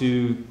response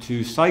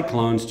to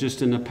cyclones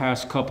just in the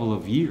past couple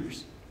of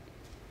years.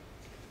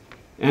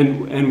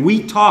 And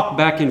we talk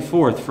back and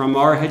forth from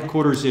our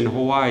headquarters in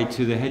Hawaii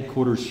to the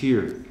headquarters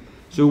here.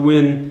 So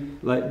when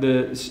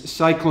the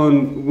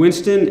Cyclone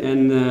Winston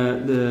and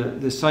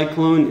the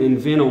cyclone in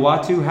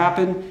Vanuatu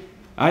happened,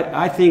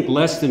 I think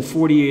less than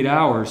 48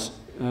 hours,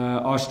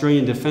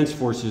 Australian Defence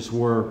Forces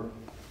were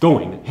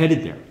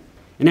headed there.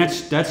 And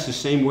that's the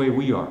same way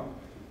we are.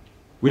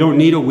 We don't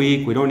need a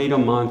week, we don't need a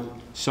month.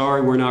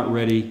 Sorry, we're not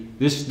ready.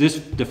 This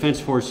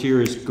Defense Force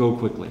here is go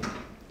quickly.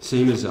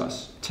 Same as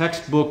us.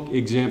 Textbook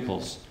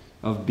examples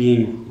of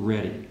being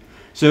ready.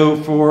 So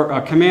for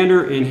a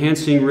commander,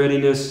 enhancing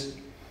readiness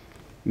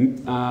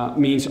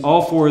means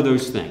all 4 of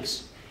those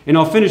things. And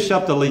I'll finish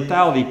up the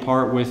lethality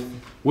part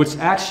with what's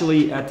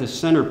actually at the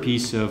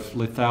centerpiece of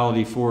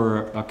lethality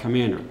for a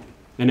commander,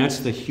 and that's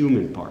the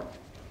human part.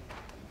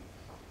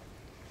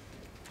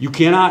 You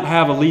cannot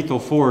have a lethal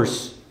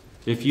force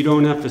if you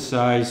don't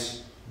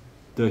emphasize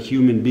the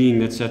human being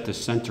that's at the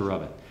center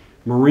of it.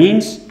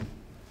 Marines,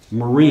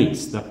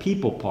 the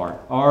people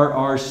part, are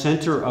our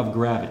center of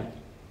gravity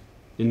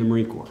in the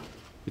Marine Corps.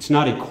 It's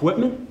not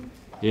equipment,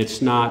 it's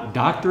not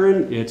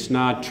doctrine, it's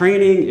not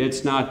training,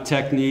 it's not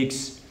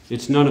techniques,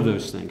 it's none of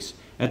those things.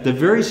 At the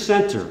very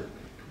center,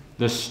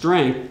 the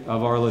strength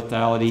of our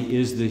lethality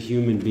is the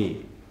human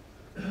being.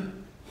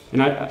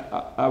 And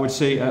I would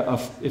say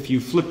if you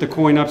flip the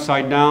coin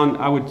upside down,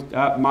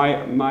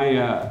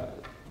 my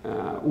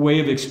way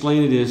of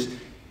explaining it is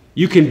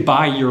you can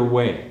buy your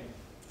way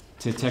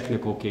to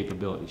technical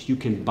capabilities. You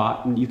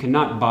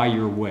cannot buy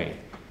your way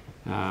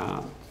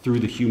through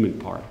the human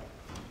part.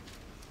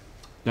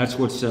 That's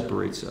what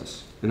separates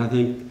us. And I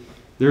think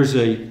there's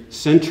a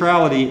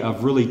centrality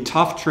of really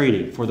tough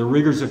training for the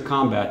rigors of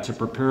combat to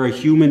prepare a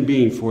human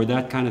being for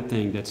that kind of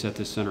thing that's at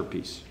the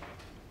centerpiece.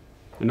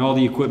 And all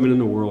the equipment in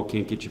the world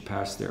can't get you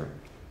past there.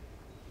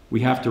 We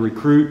have to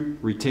recruit,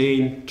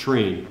 retain,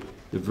 train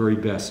the very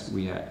best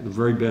we have, the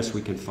very best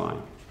we can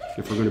find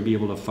if we're going to be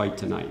able to fight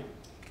tonight.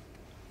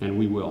 And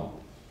we will.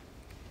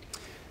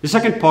 The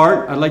second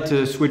part I'd like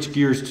to switch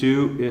gears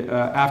to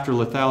after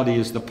lethality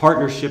is the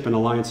partnership and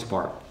alliance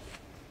part.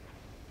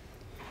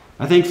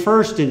 I think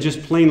first, in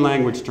just plain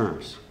language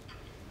terms,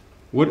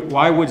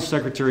 why would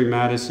Secretary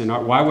Mattis and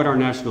why would our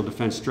national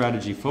defense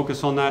strategy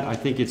focus on that? I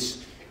think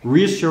it's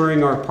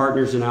reassuring our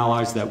partners and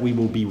allies that we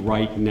will be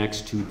right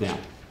next to them.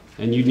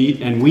 And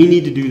we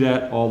need to do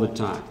that all the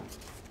time.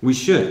 We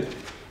should.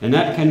 And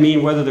that can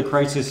mean whether the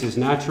crisis is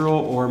natural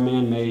or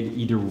man-made,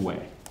 either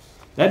way.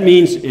 That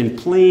means, in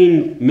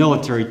plain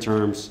military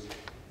terms,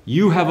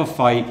 you have a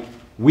fight,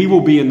 we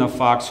will be in the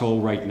foxhole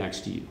right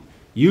next to you.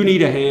 You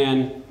need a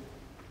hand,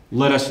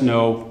 let us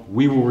know,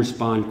 we will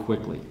respond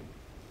quickly.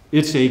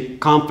 It's a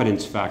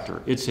confidence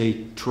factor. It's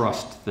a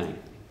trust thing.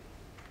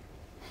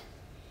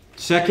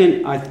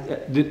 Second,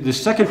 the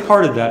second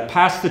part of that,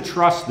 past the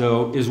trust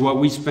though, is what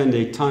we spend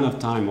a ton of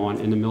time on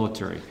in the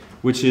military,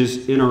 which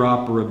is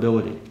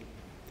interoperability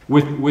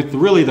with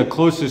really the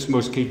closest,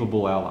 most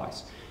capable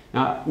allies.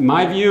 Now, in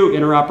my view,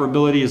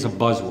 interoperability is a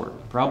buzzword,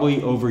 probably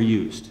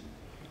overused.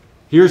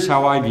 Here's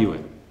how I view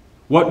it.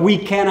 What we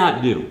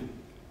cannot do,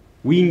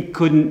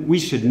 we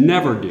should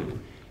never do,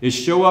 is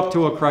show up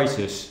to a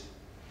crisis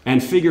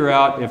and figure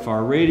out if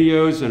our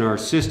radios and our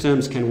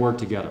systems can work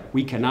together.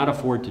 We cannot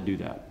afford to do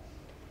that.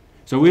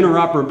 So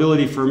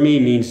interoperability for me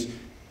means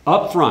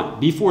up front,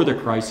 before the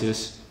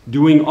crisis,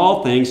 doing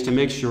all things to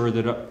make sure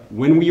that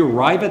when we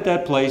arrive at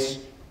that place,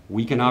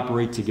 we can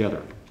operate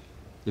together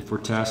if we're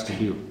tasked to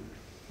do.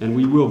 And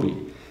we will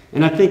be.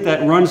 And I think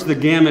that runs the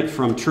gamut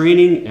from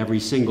training every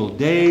single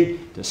day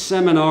to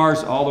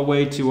seminars all the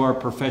way to our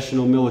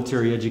professional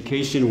military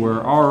education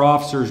where our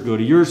officers go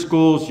to your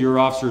schools, your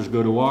officers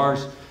go to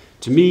ours.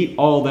 To me,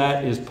 all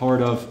that is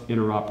part of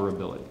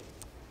interoperability.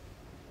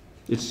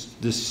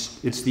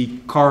 It's the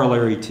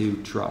corollary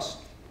to trust.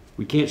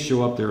 We can't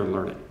show up there and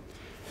learn it.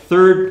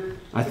 Third,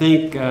 I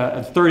think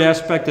a third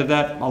aspect of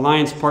that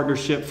alliance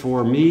partnership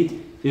for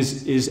me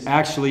is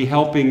actually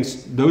helping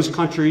those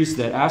countries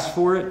that ask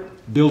for it,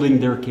 building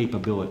their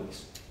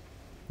capabilities,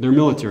 their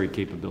military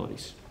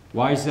capabilities.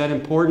 Why is that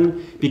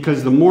important?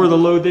 Because the more the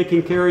load they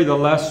can carry, the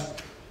less,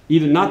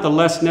 not the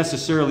less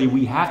necessarily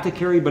we have to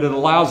carry, but it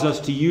allows us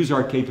to use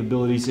our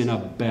capabilities in a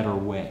better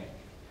way.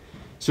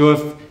 So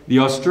if the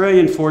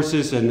Australian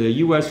forces and the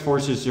US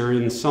forces are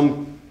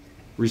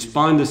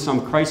respond to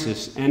some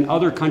crisis and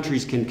other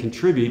countries can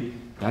contribute,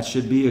 that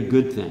should be a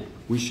good thing.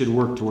 We should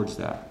work towards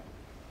that.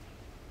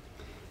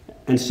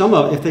 And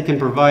if they can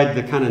provide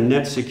the kind of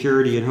net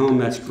security at home,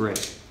 that's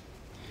great.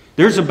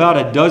 There's about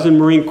a dozen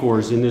Marine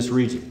Corps in this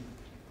region.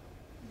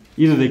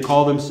 Either they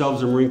call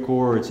themselves a Marine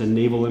Corps or it's a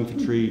naval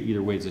infantry,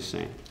 either way it's the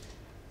same.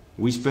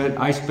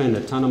 I spend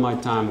a ton of my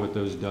time with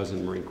those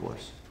dozen Marine Corps.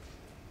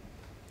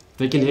 If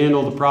they can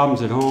handle the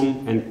problems at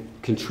home and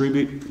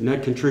contribute,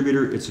 net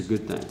contributor, it's a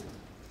good thing.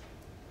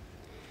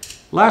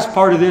 Last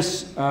part of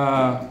this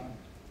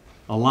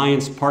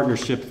alliance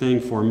partnership thing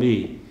for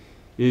me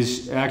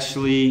is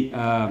actually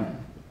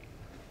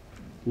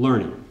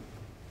learning.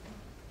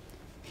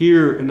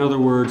 Here, in other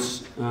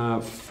words,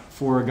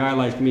 for a guy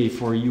like me,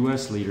 for a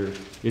U.S. leader,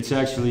 it's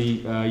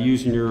actually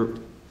using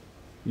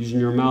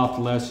your mouth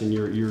less and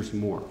your ears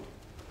more.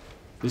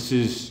 This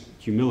is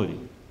humility.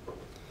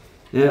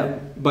 Yeah,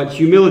 but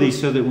humility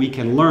so that we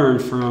can learn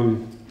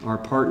from our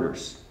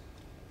partners.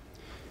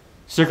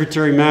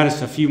 Secretary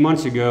Mattis, a few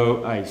months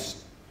ago,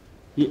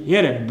 he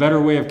had a better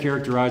way of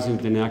characterizing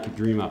it than I could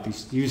dream up.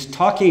 He was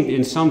talking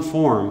in some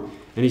form,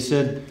 and he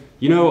said,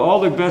 you know, all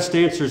the best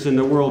answers in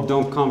the world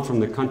don't come from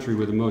the country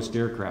with the most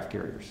aircraft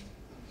carriers.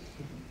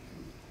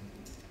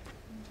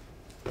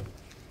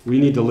 We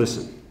need to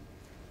listen.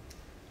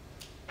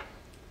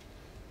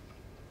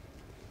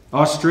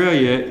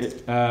 Australia,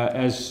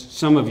 as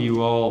some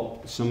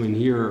in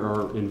here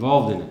are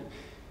involved in it,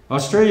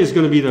 Australia is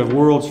going to be the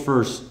world's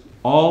first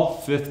all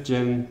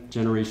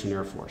fifth-generation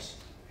Air Force.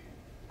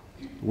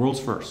 World's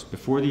first,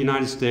 before the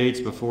United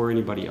States, before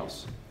anybody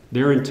else.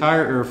 Their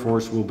entire Air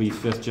Force will be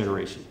fifth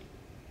generation.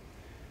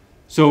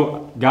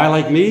 So a guy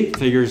like me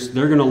figures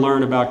they're going to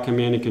learn about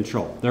command and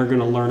control. They're going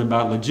to learn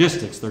about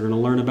logistics. They're going to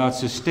learn about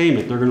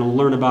sustainment. They're going to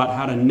learn about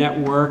how to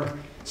network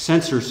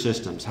sensor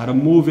systems, how to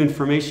move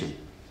information.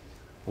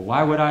 Well,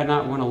 why would I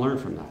not want to learn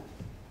from that?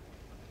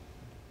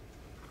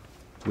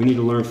 We need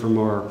to learn from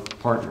our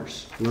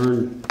partners.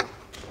 Learn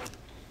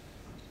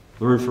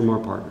from our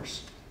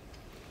partners.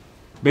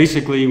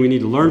 Basically, we need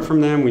to learn from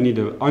them. We need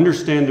to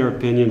understand their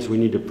opinions. We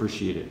need to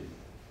appreciate it.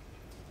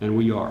 And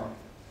we are.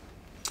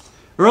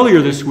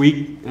 Earlier this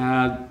week,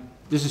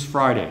 this is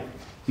Friday,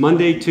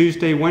 Monday,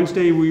 Tuesday,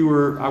 Wednesday,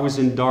 I was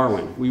in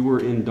Darwin. We were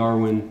in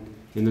Darwin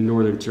in the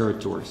Northern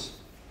Territories.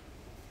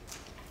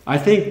 I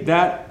think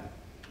that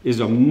is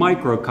a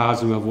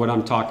microcosm of what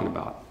I'm talking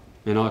about.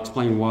 And I'll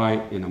explain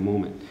why in a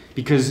moment.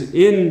 Because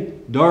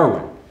in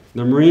Darwin,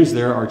 the Marines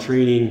there are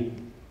training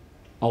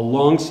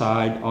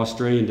alongside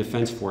Australian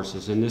Defence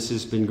Forces, and this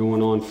has been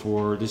going on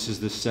this is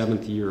the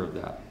 7th year of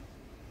that.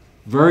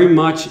 Very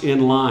much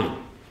in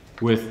line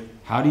with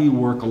how do you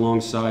work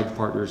alongside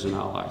partners and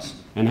allies,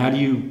 and how do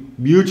you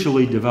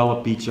mutually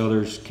develop each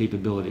other's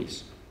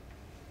capabilities.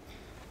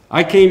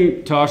 I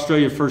came to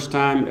Australia first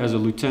time as a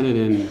lieutenant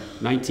in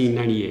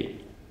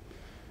 1998.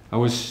 I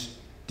was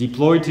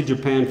Deployed to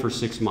Japan for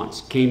 6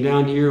 months. Came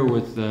down here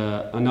with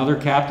another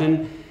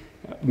captain,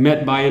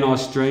 met by an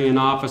Australian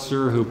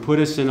officer who put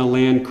us in a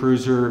Land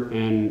Cruiser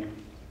in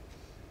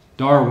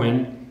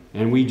Darwin,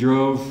 and we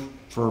drove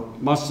for,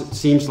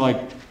 seems like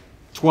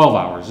 12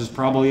 hours. It's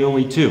probably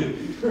only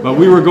 2. But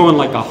we were going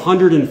like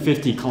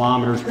 150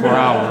 kilometers per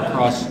hour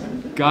across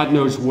God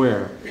knows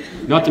where.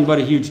 Nothing but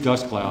a huge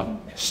dust cloud.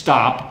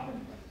 Stop.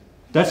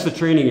 That's the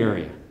training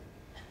area.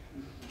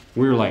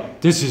 We were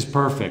like, this is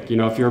perfect. You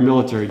know, if you're a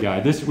military guy,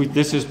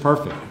 this is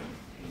perfect.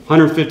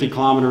 150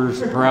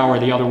 kilometers per hour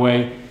the other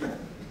way.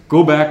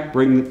 Go back,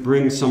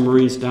 bring some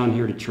Marines down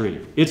here to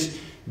train. It's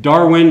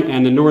Darwin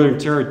and the Northern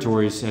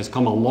Territories has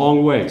come a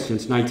long way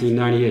since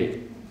 1998.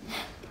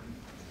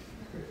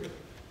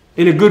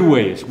 In a good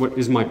way is what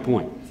is my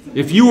point.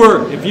 If you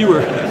were, yeah,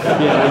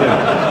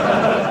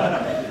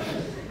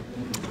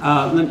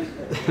 I know.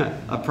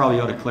 I probably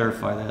ought to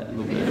clarify that a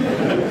little bit.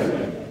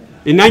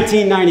 In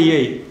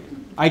 1998,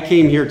 I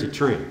came here to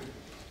train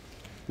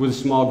with a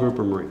small group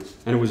of Marines,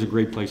 and it was a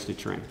great place to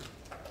train,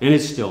 and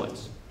it still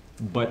is.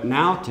 But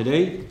now,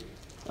 today,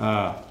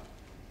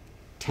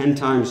 10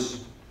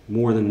 times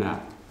more than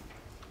that.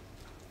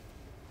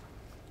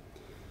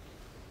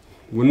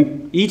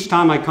 Each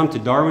time I come to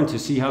Darwin to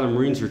see how the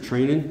Marines are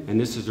training, and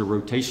this is a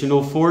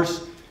rotational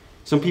force,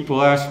 some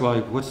people ask, well,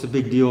 what's the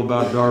big deal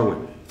about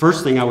Darwin?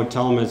 First thing I would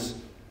tell them is,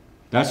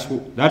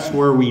 that's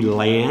where we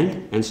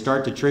land and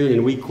start to train,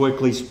 and we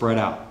quickly spread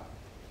out.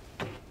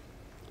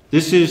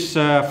 This is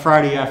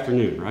Friday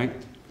afternoon, right?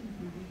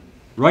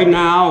 Right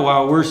now,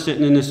 while we're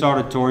sitting in this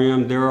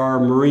auditorium, there are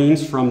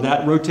Marines from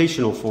that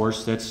rotational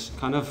force that's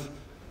kind of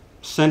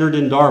centered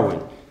in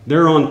Darwin.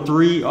 They're on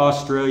 3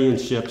 Australian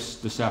ships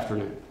this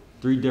afternoon,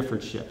 3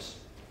 different ships.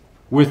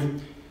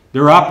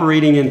 They're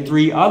operating in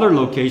 3 other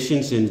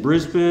locations in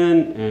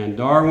Brisbane and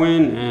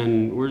Darwin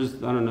and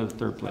I don't know the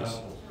third place.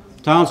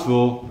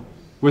 Townsville,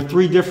 with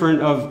 3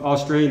 different of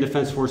Australian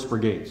Defence Force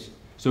brigades.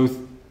 So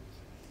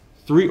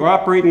we're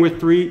operating with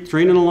 3,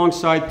 training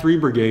alongside 3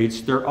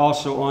 brigades. They're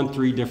also on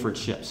 3 different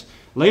ships.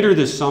 Later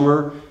this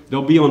summer,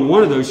 they'll be on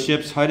one of those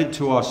ships headed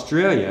to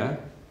Australia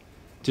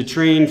to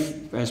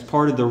train as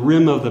part of the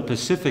Rim of the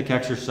Pacific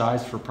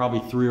exercise for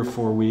probably 3 or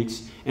 4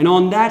 weeks. And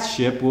on that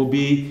ship will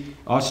be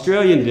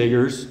Australian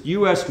diggers,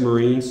 US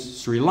Marines,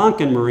 Sri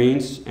Lankan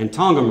Marines, and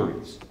Tonga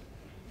Marines.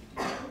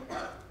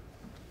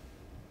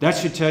 That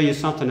should tell you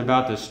something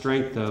about the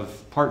strength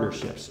of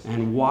partnerships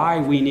and why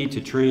we need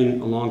to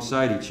train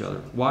alongside each other,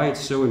 why it's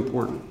so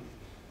important.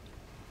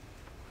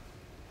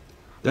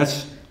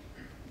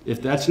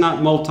 If that's not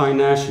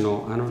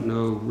multinational, I don't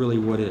know really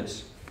what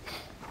is.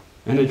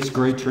 And it's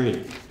great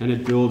training, and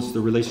it builds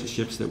the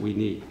relationships that we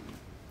need.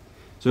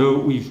 So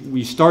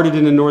we started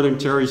in the Northern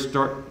Territories,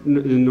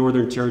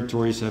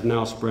 have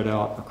now spread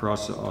out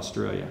across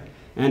Australia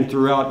and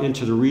throughout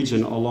into the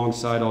region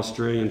alongside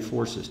Australian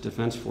forces,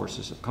 defense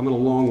forces, have come a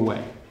long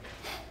way.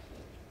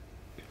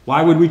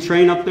 Why would we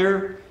train up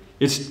there?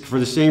 It's for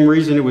the same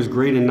reason it was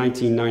great in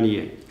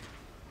 1998.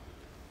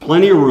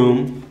 Plenty of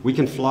room, we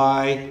can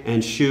fly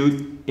and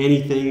shoot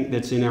anything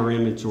that's in our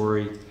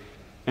inventory,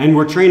 and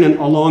we're training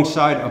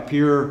alongside a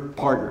peer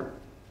partner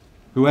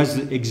who has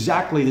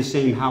exactly the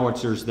same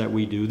howitzers that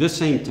we do, the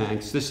same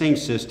tanks, the same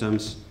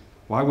systems.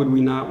 Why would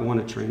we not want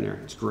to train there?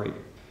 It's great.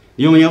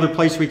 The only other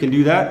place we can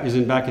do that is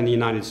back in the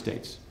United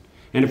States.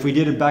 And if we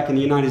did it back in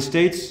the United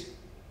States,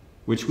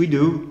 which we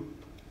do,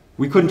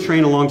 we couldn't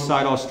train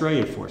alongside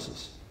Australian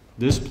forces.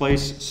 This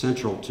place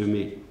central to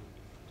me.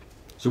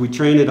 So we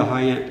train at a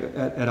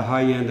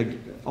high end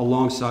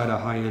alongside a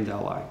high-end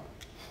ally.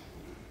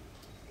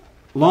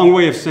 Long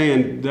way of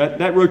saying that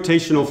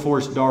rotational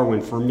force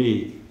Darwin, for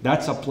me,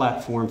 that's a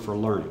platform for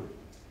learning.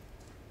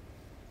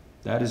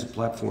 That is a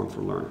platform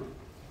for learning.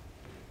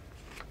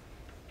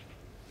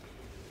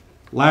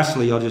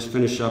 Lastly, I'll just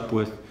finish up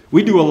with,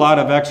 we do a lot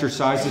of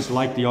exercises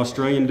like the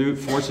Australian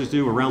forces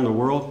do around the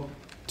world,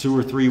 2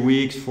 or 3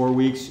 weeks, 4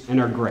 weeks, and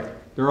they're great.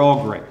 They're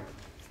all great.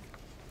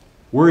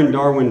 We're in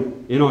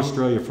Darwin, in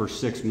Australia, for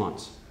 6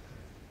 months.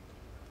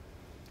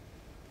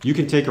 You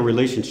can take a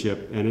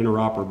relationship and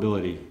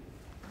interoperability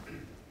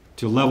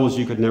to levels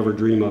you could never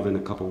dream of in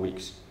a couple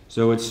weeks.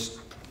 So it's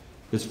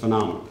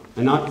phenomenal.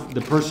 And not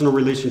the personal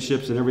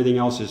relationships and everything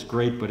else is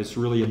great, but it's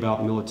really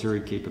about military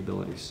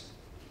capabilities.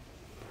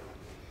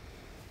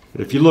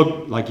 And if you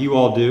look like you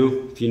all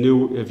do,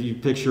 if you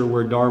picture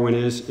where Darwin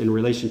is in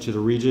relation to the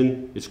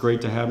region, it's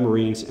great to have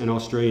Marines and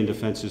Australian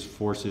Defence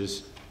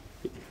Forces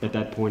at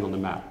that point on the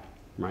map,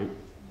 right?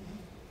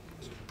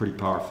 It's pretty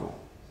powerful.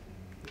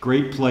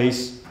 Great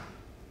place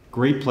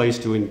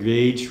to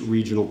engage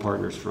regional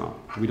partners from.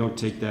 We don't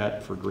take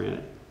that for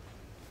granted.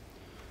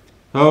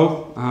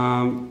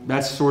 So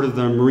that's sort of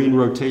the Marine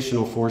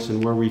rotational force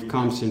and where we've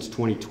come since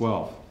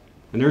 2012.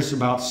 And there's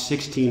about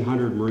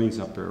 1,600 Marines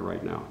up there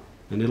right now,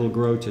 and it'll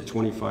grow to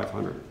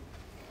 2,500.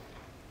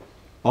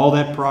 All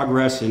that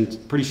progress in a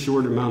pretty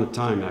short amount of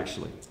time,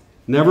 actually.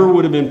 Never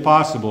would have been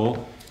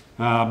possible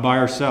by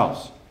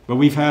ourselves. But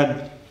we've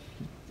had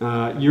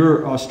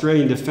your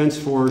Australian Defence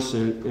Force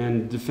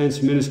and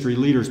Defence Ministry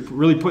leaders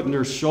really putting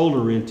their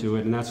shoulder into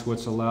it, and that's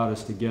what's allowed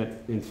us to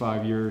get in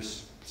 5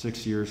 years,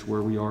 6 years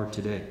where we are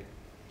today.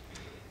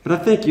 And I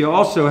think you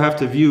also have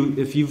to view,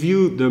 if you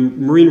view the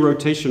Marine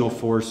Rotational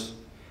Force,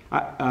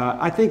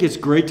 I think it's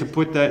great to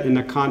put that in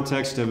the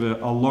context of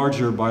a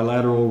larger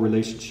bilateral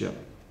relationship.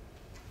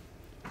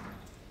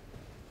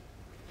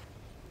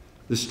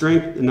 The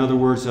strength, in other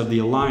words, of the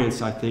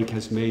alliance, I think,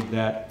 has made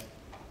that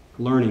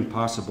learning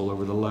possible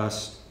over the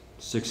last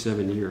 6,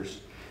 7 years.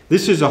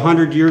 This is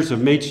 100 years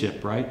of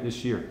mateship, right,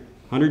 this year.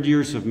 100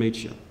 years of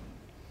mateship.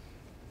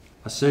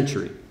 A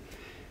century.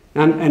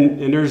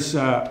 And there's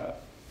a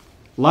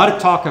lot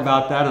of talk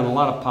about that and a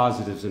lot of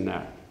positives in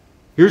that.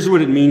 Here's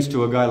what it means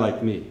to a guy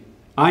like me.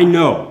 I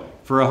know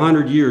for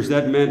 100 years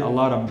that meant a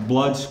lot of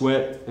blood,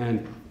 sweat,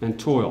 and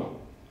toil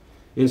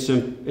in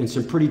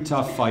some pretty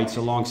tough fights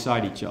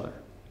alongside each other.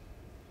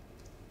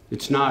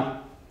 It's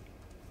not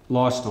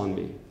lost on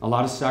me. A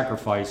lot of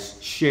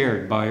sacrifice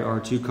shared by our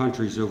two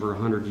countries over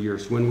 100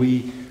 years when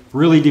we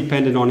really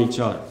depended on each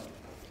other.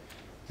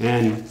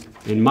 And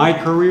in my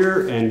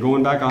career and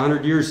going back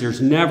 100 years,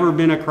 there's never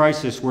been a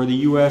crisis where the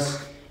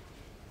U.S.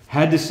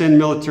 had to send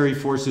military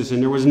forces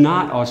and there was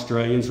not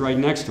Australians right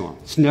next to them.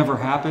 It's never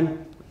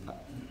happened.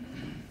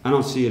 I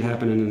don't see it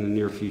happening in the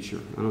near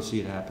future. I don't see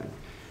it happening.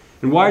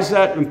 And why is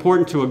that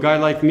important to a guy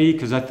like me?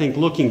 Because I think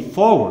looking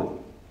forward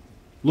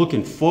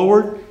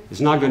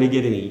is not going to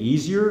get any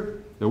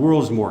easier. The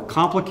world is more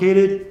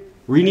complicated.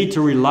 We need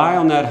to rely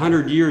on that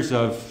 100 years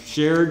of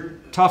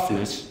shared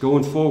toughness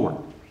going forward.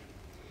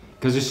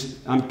 Because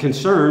I'm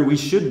concerned, we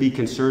should be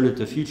concerned that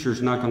the future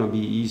is not going to be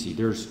easy.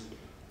 There's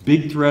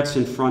big threats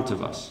in front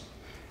of us.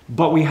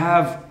 But we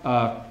have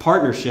a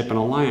partnership, an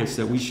alliance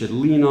that we should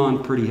lean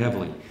on pretty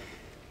heavily.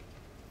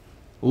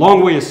 A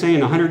long way of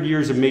saying 100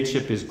 years of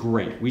mateship is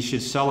great. We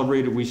should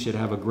celebrate it. We should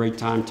have a great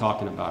time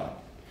talking about it.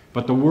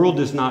 But the world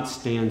does not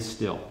stand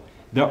still.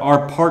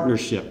 Our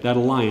partnership, that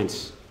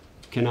alliance,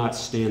 cannot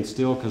stand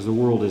still because the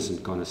world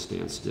isn't going to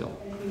stand still.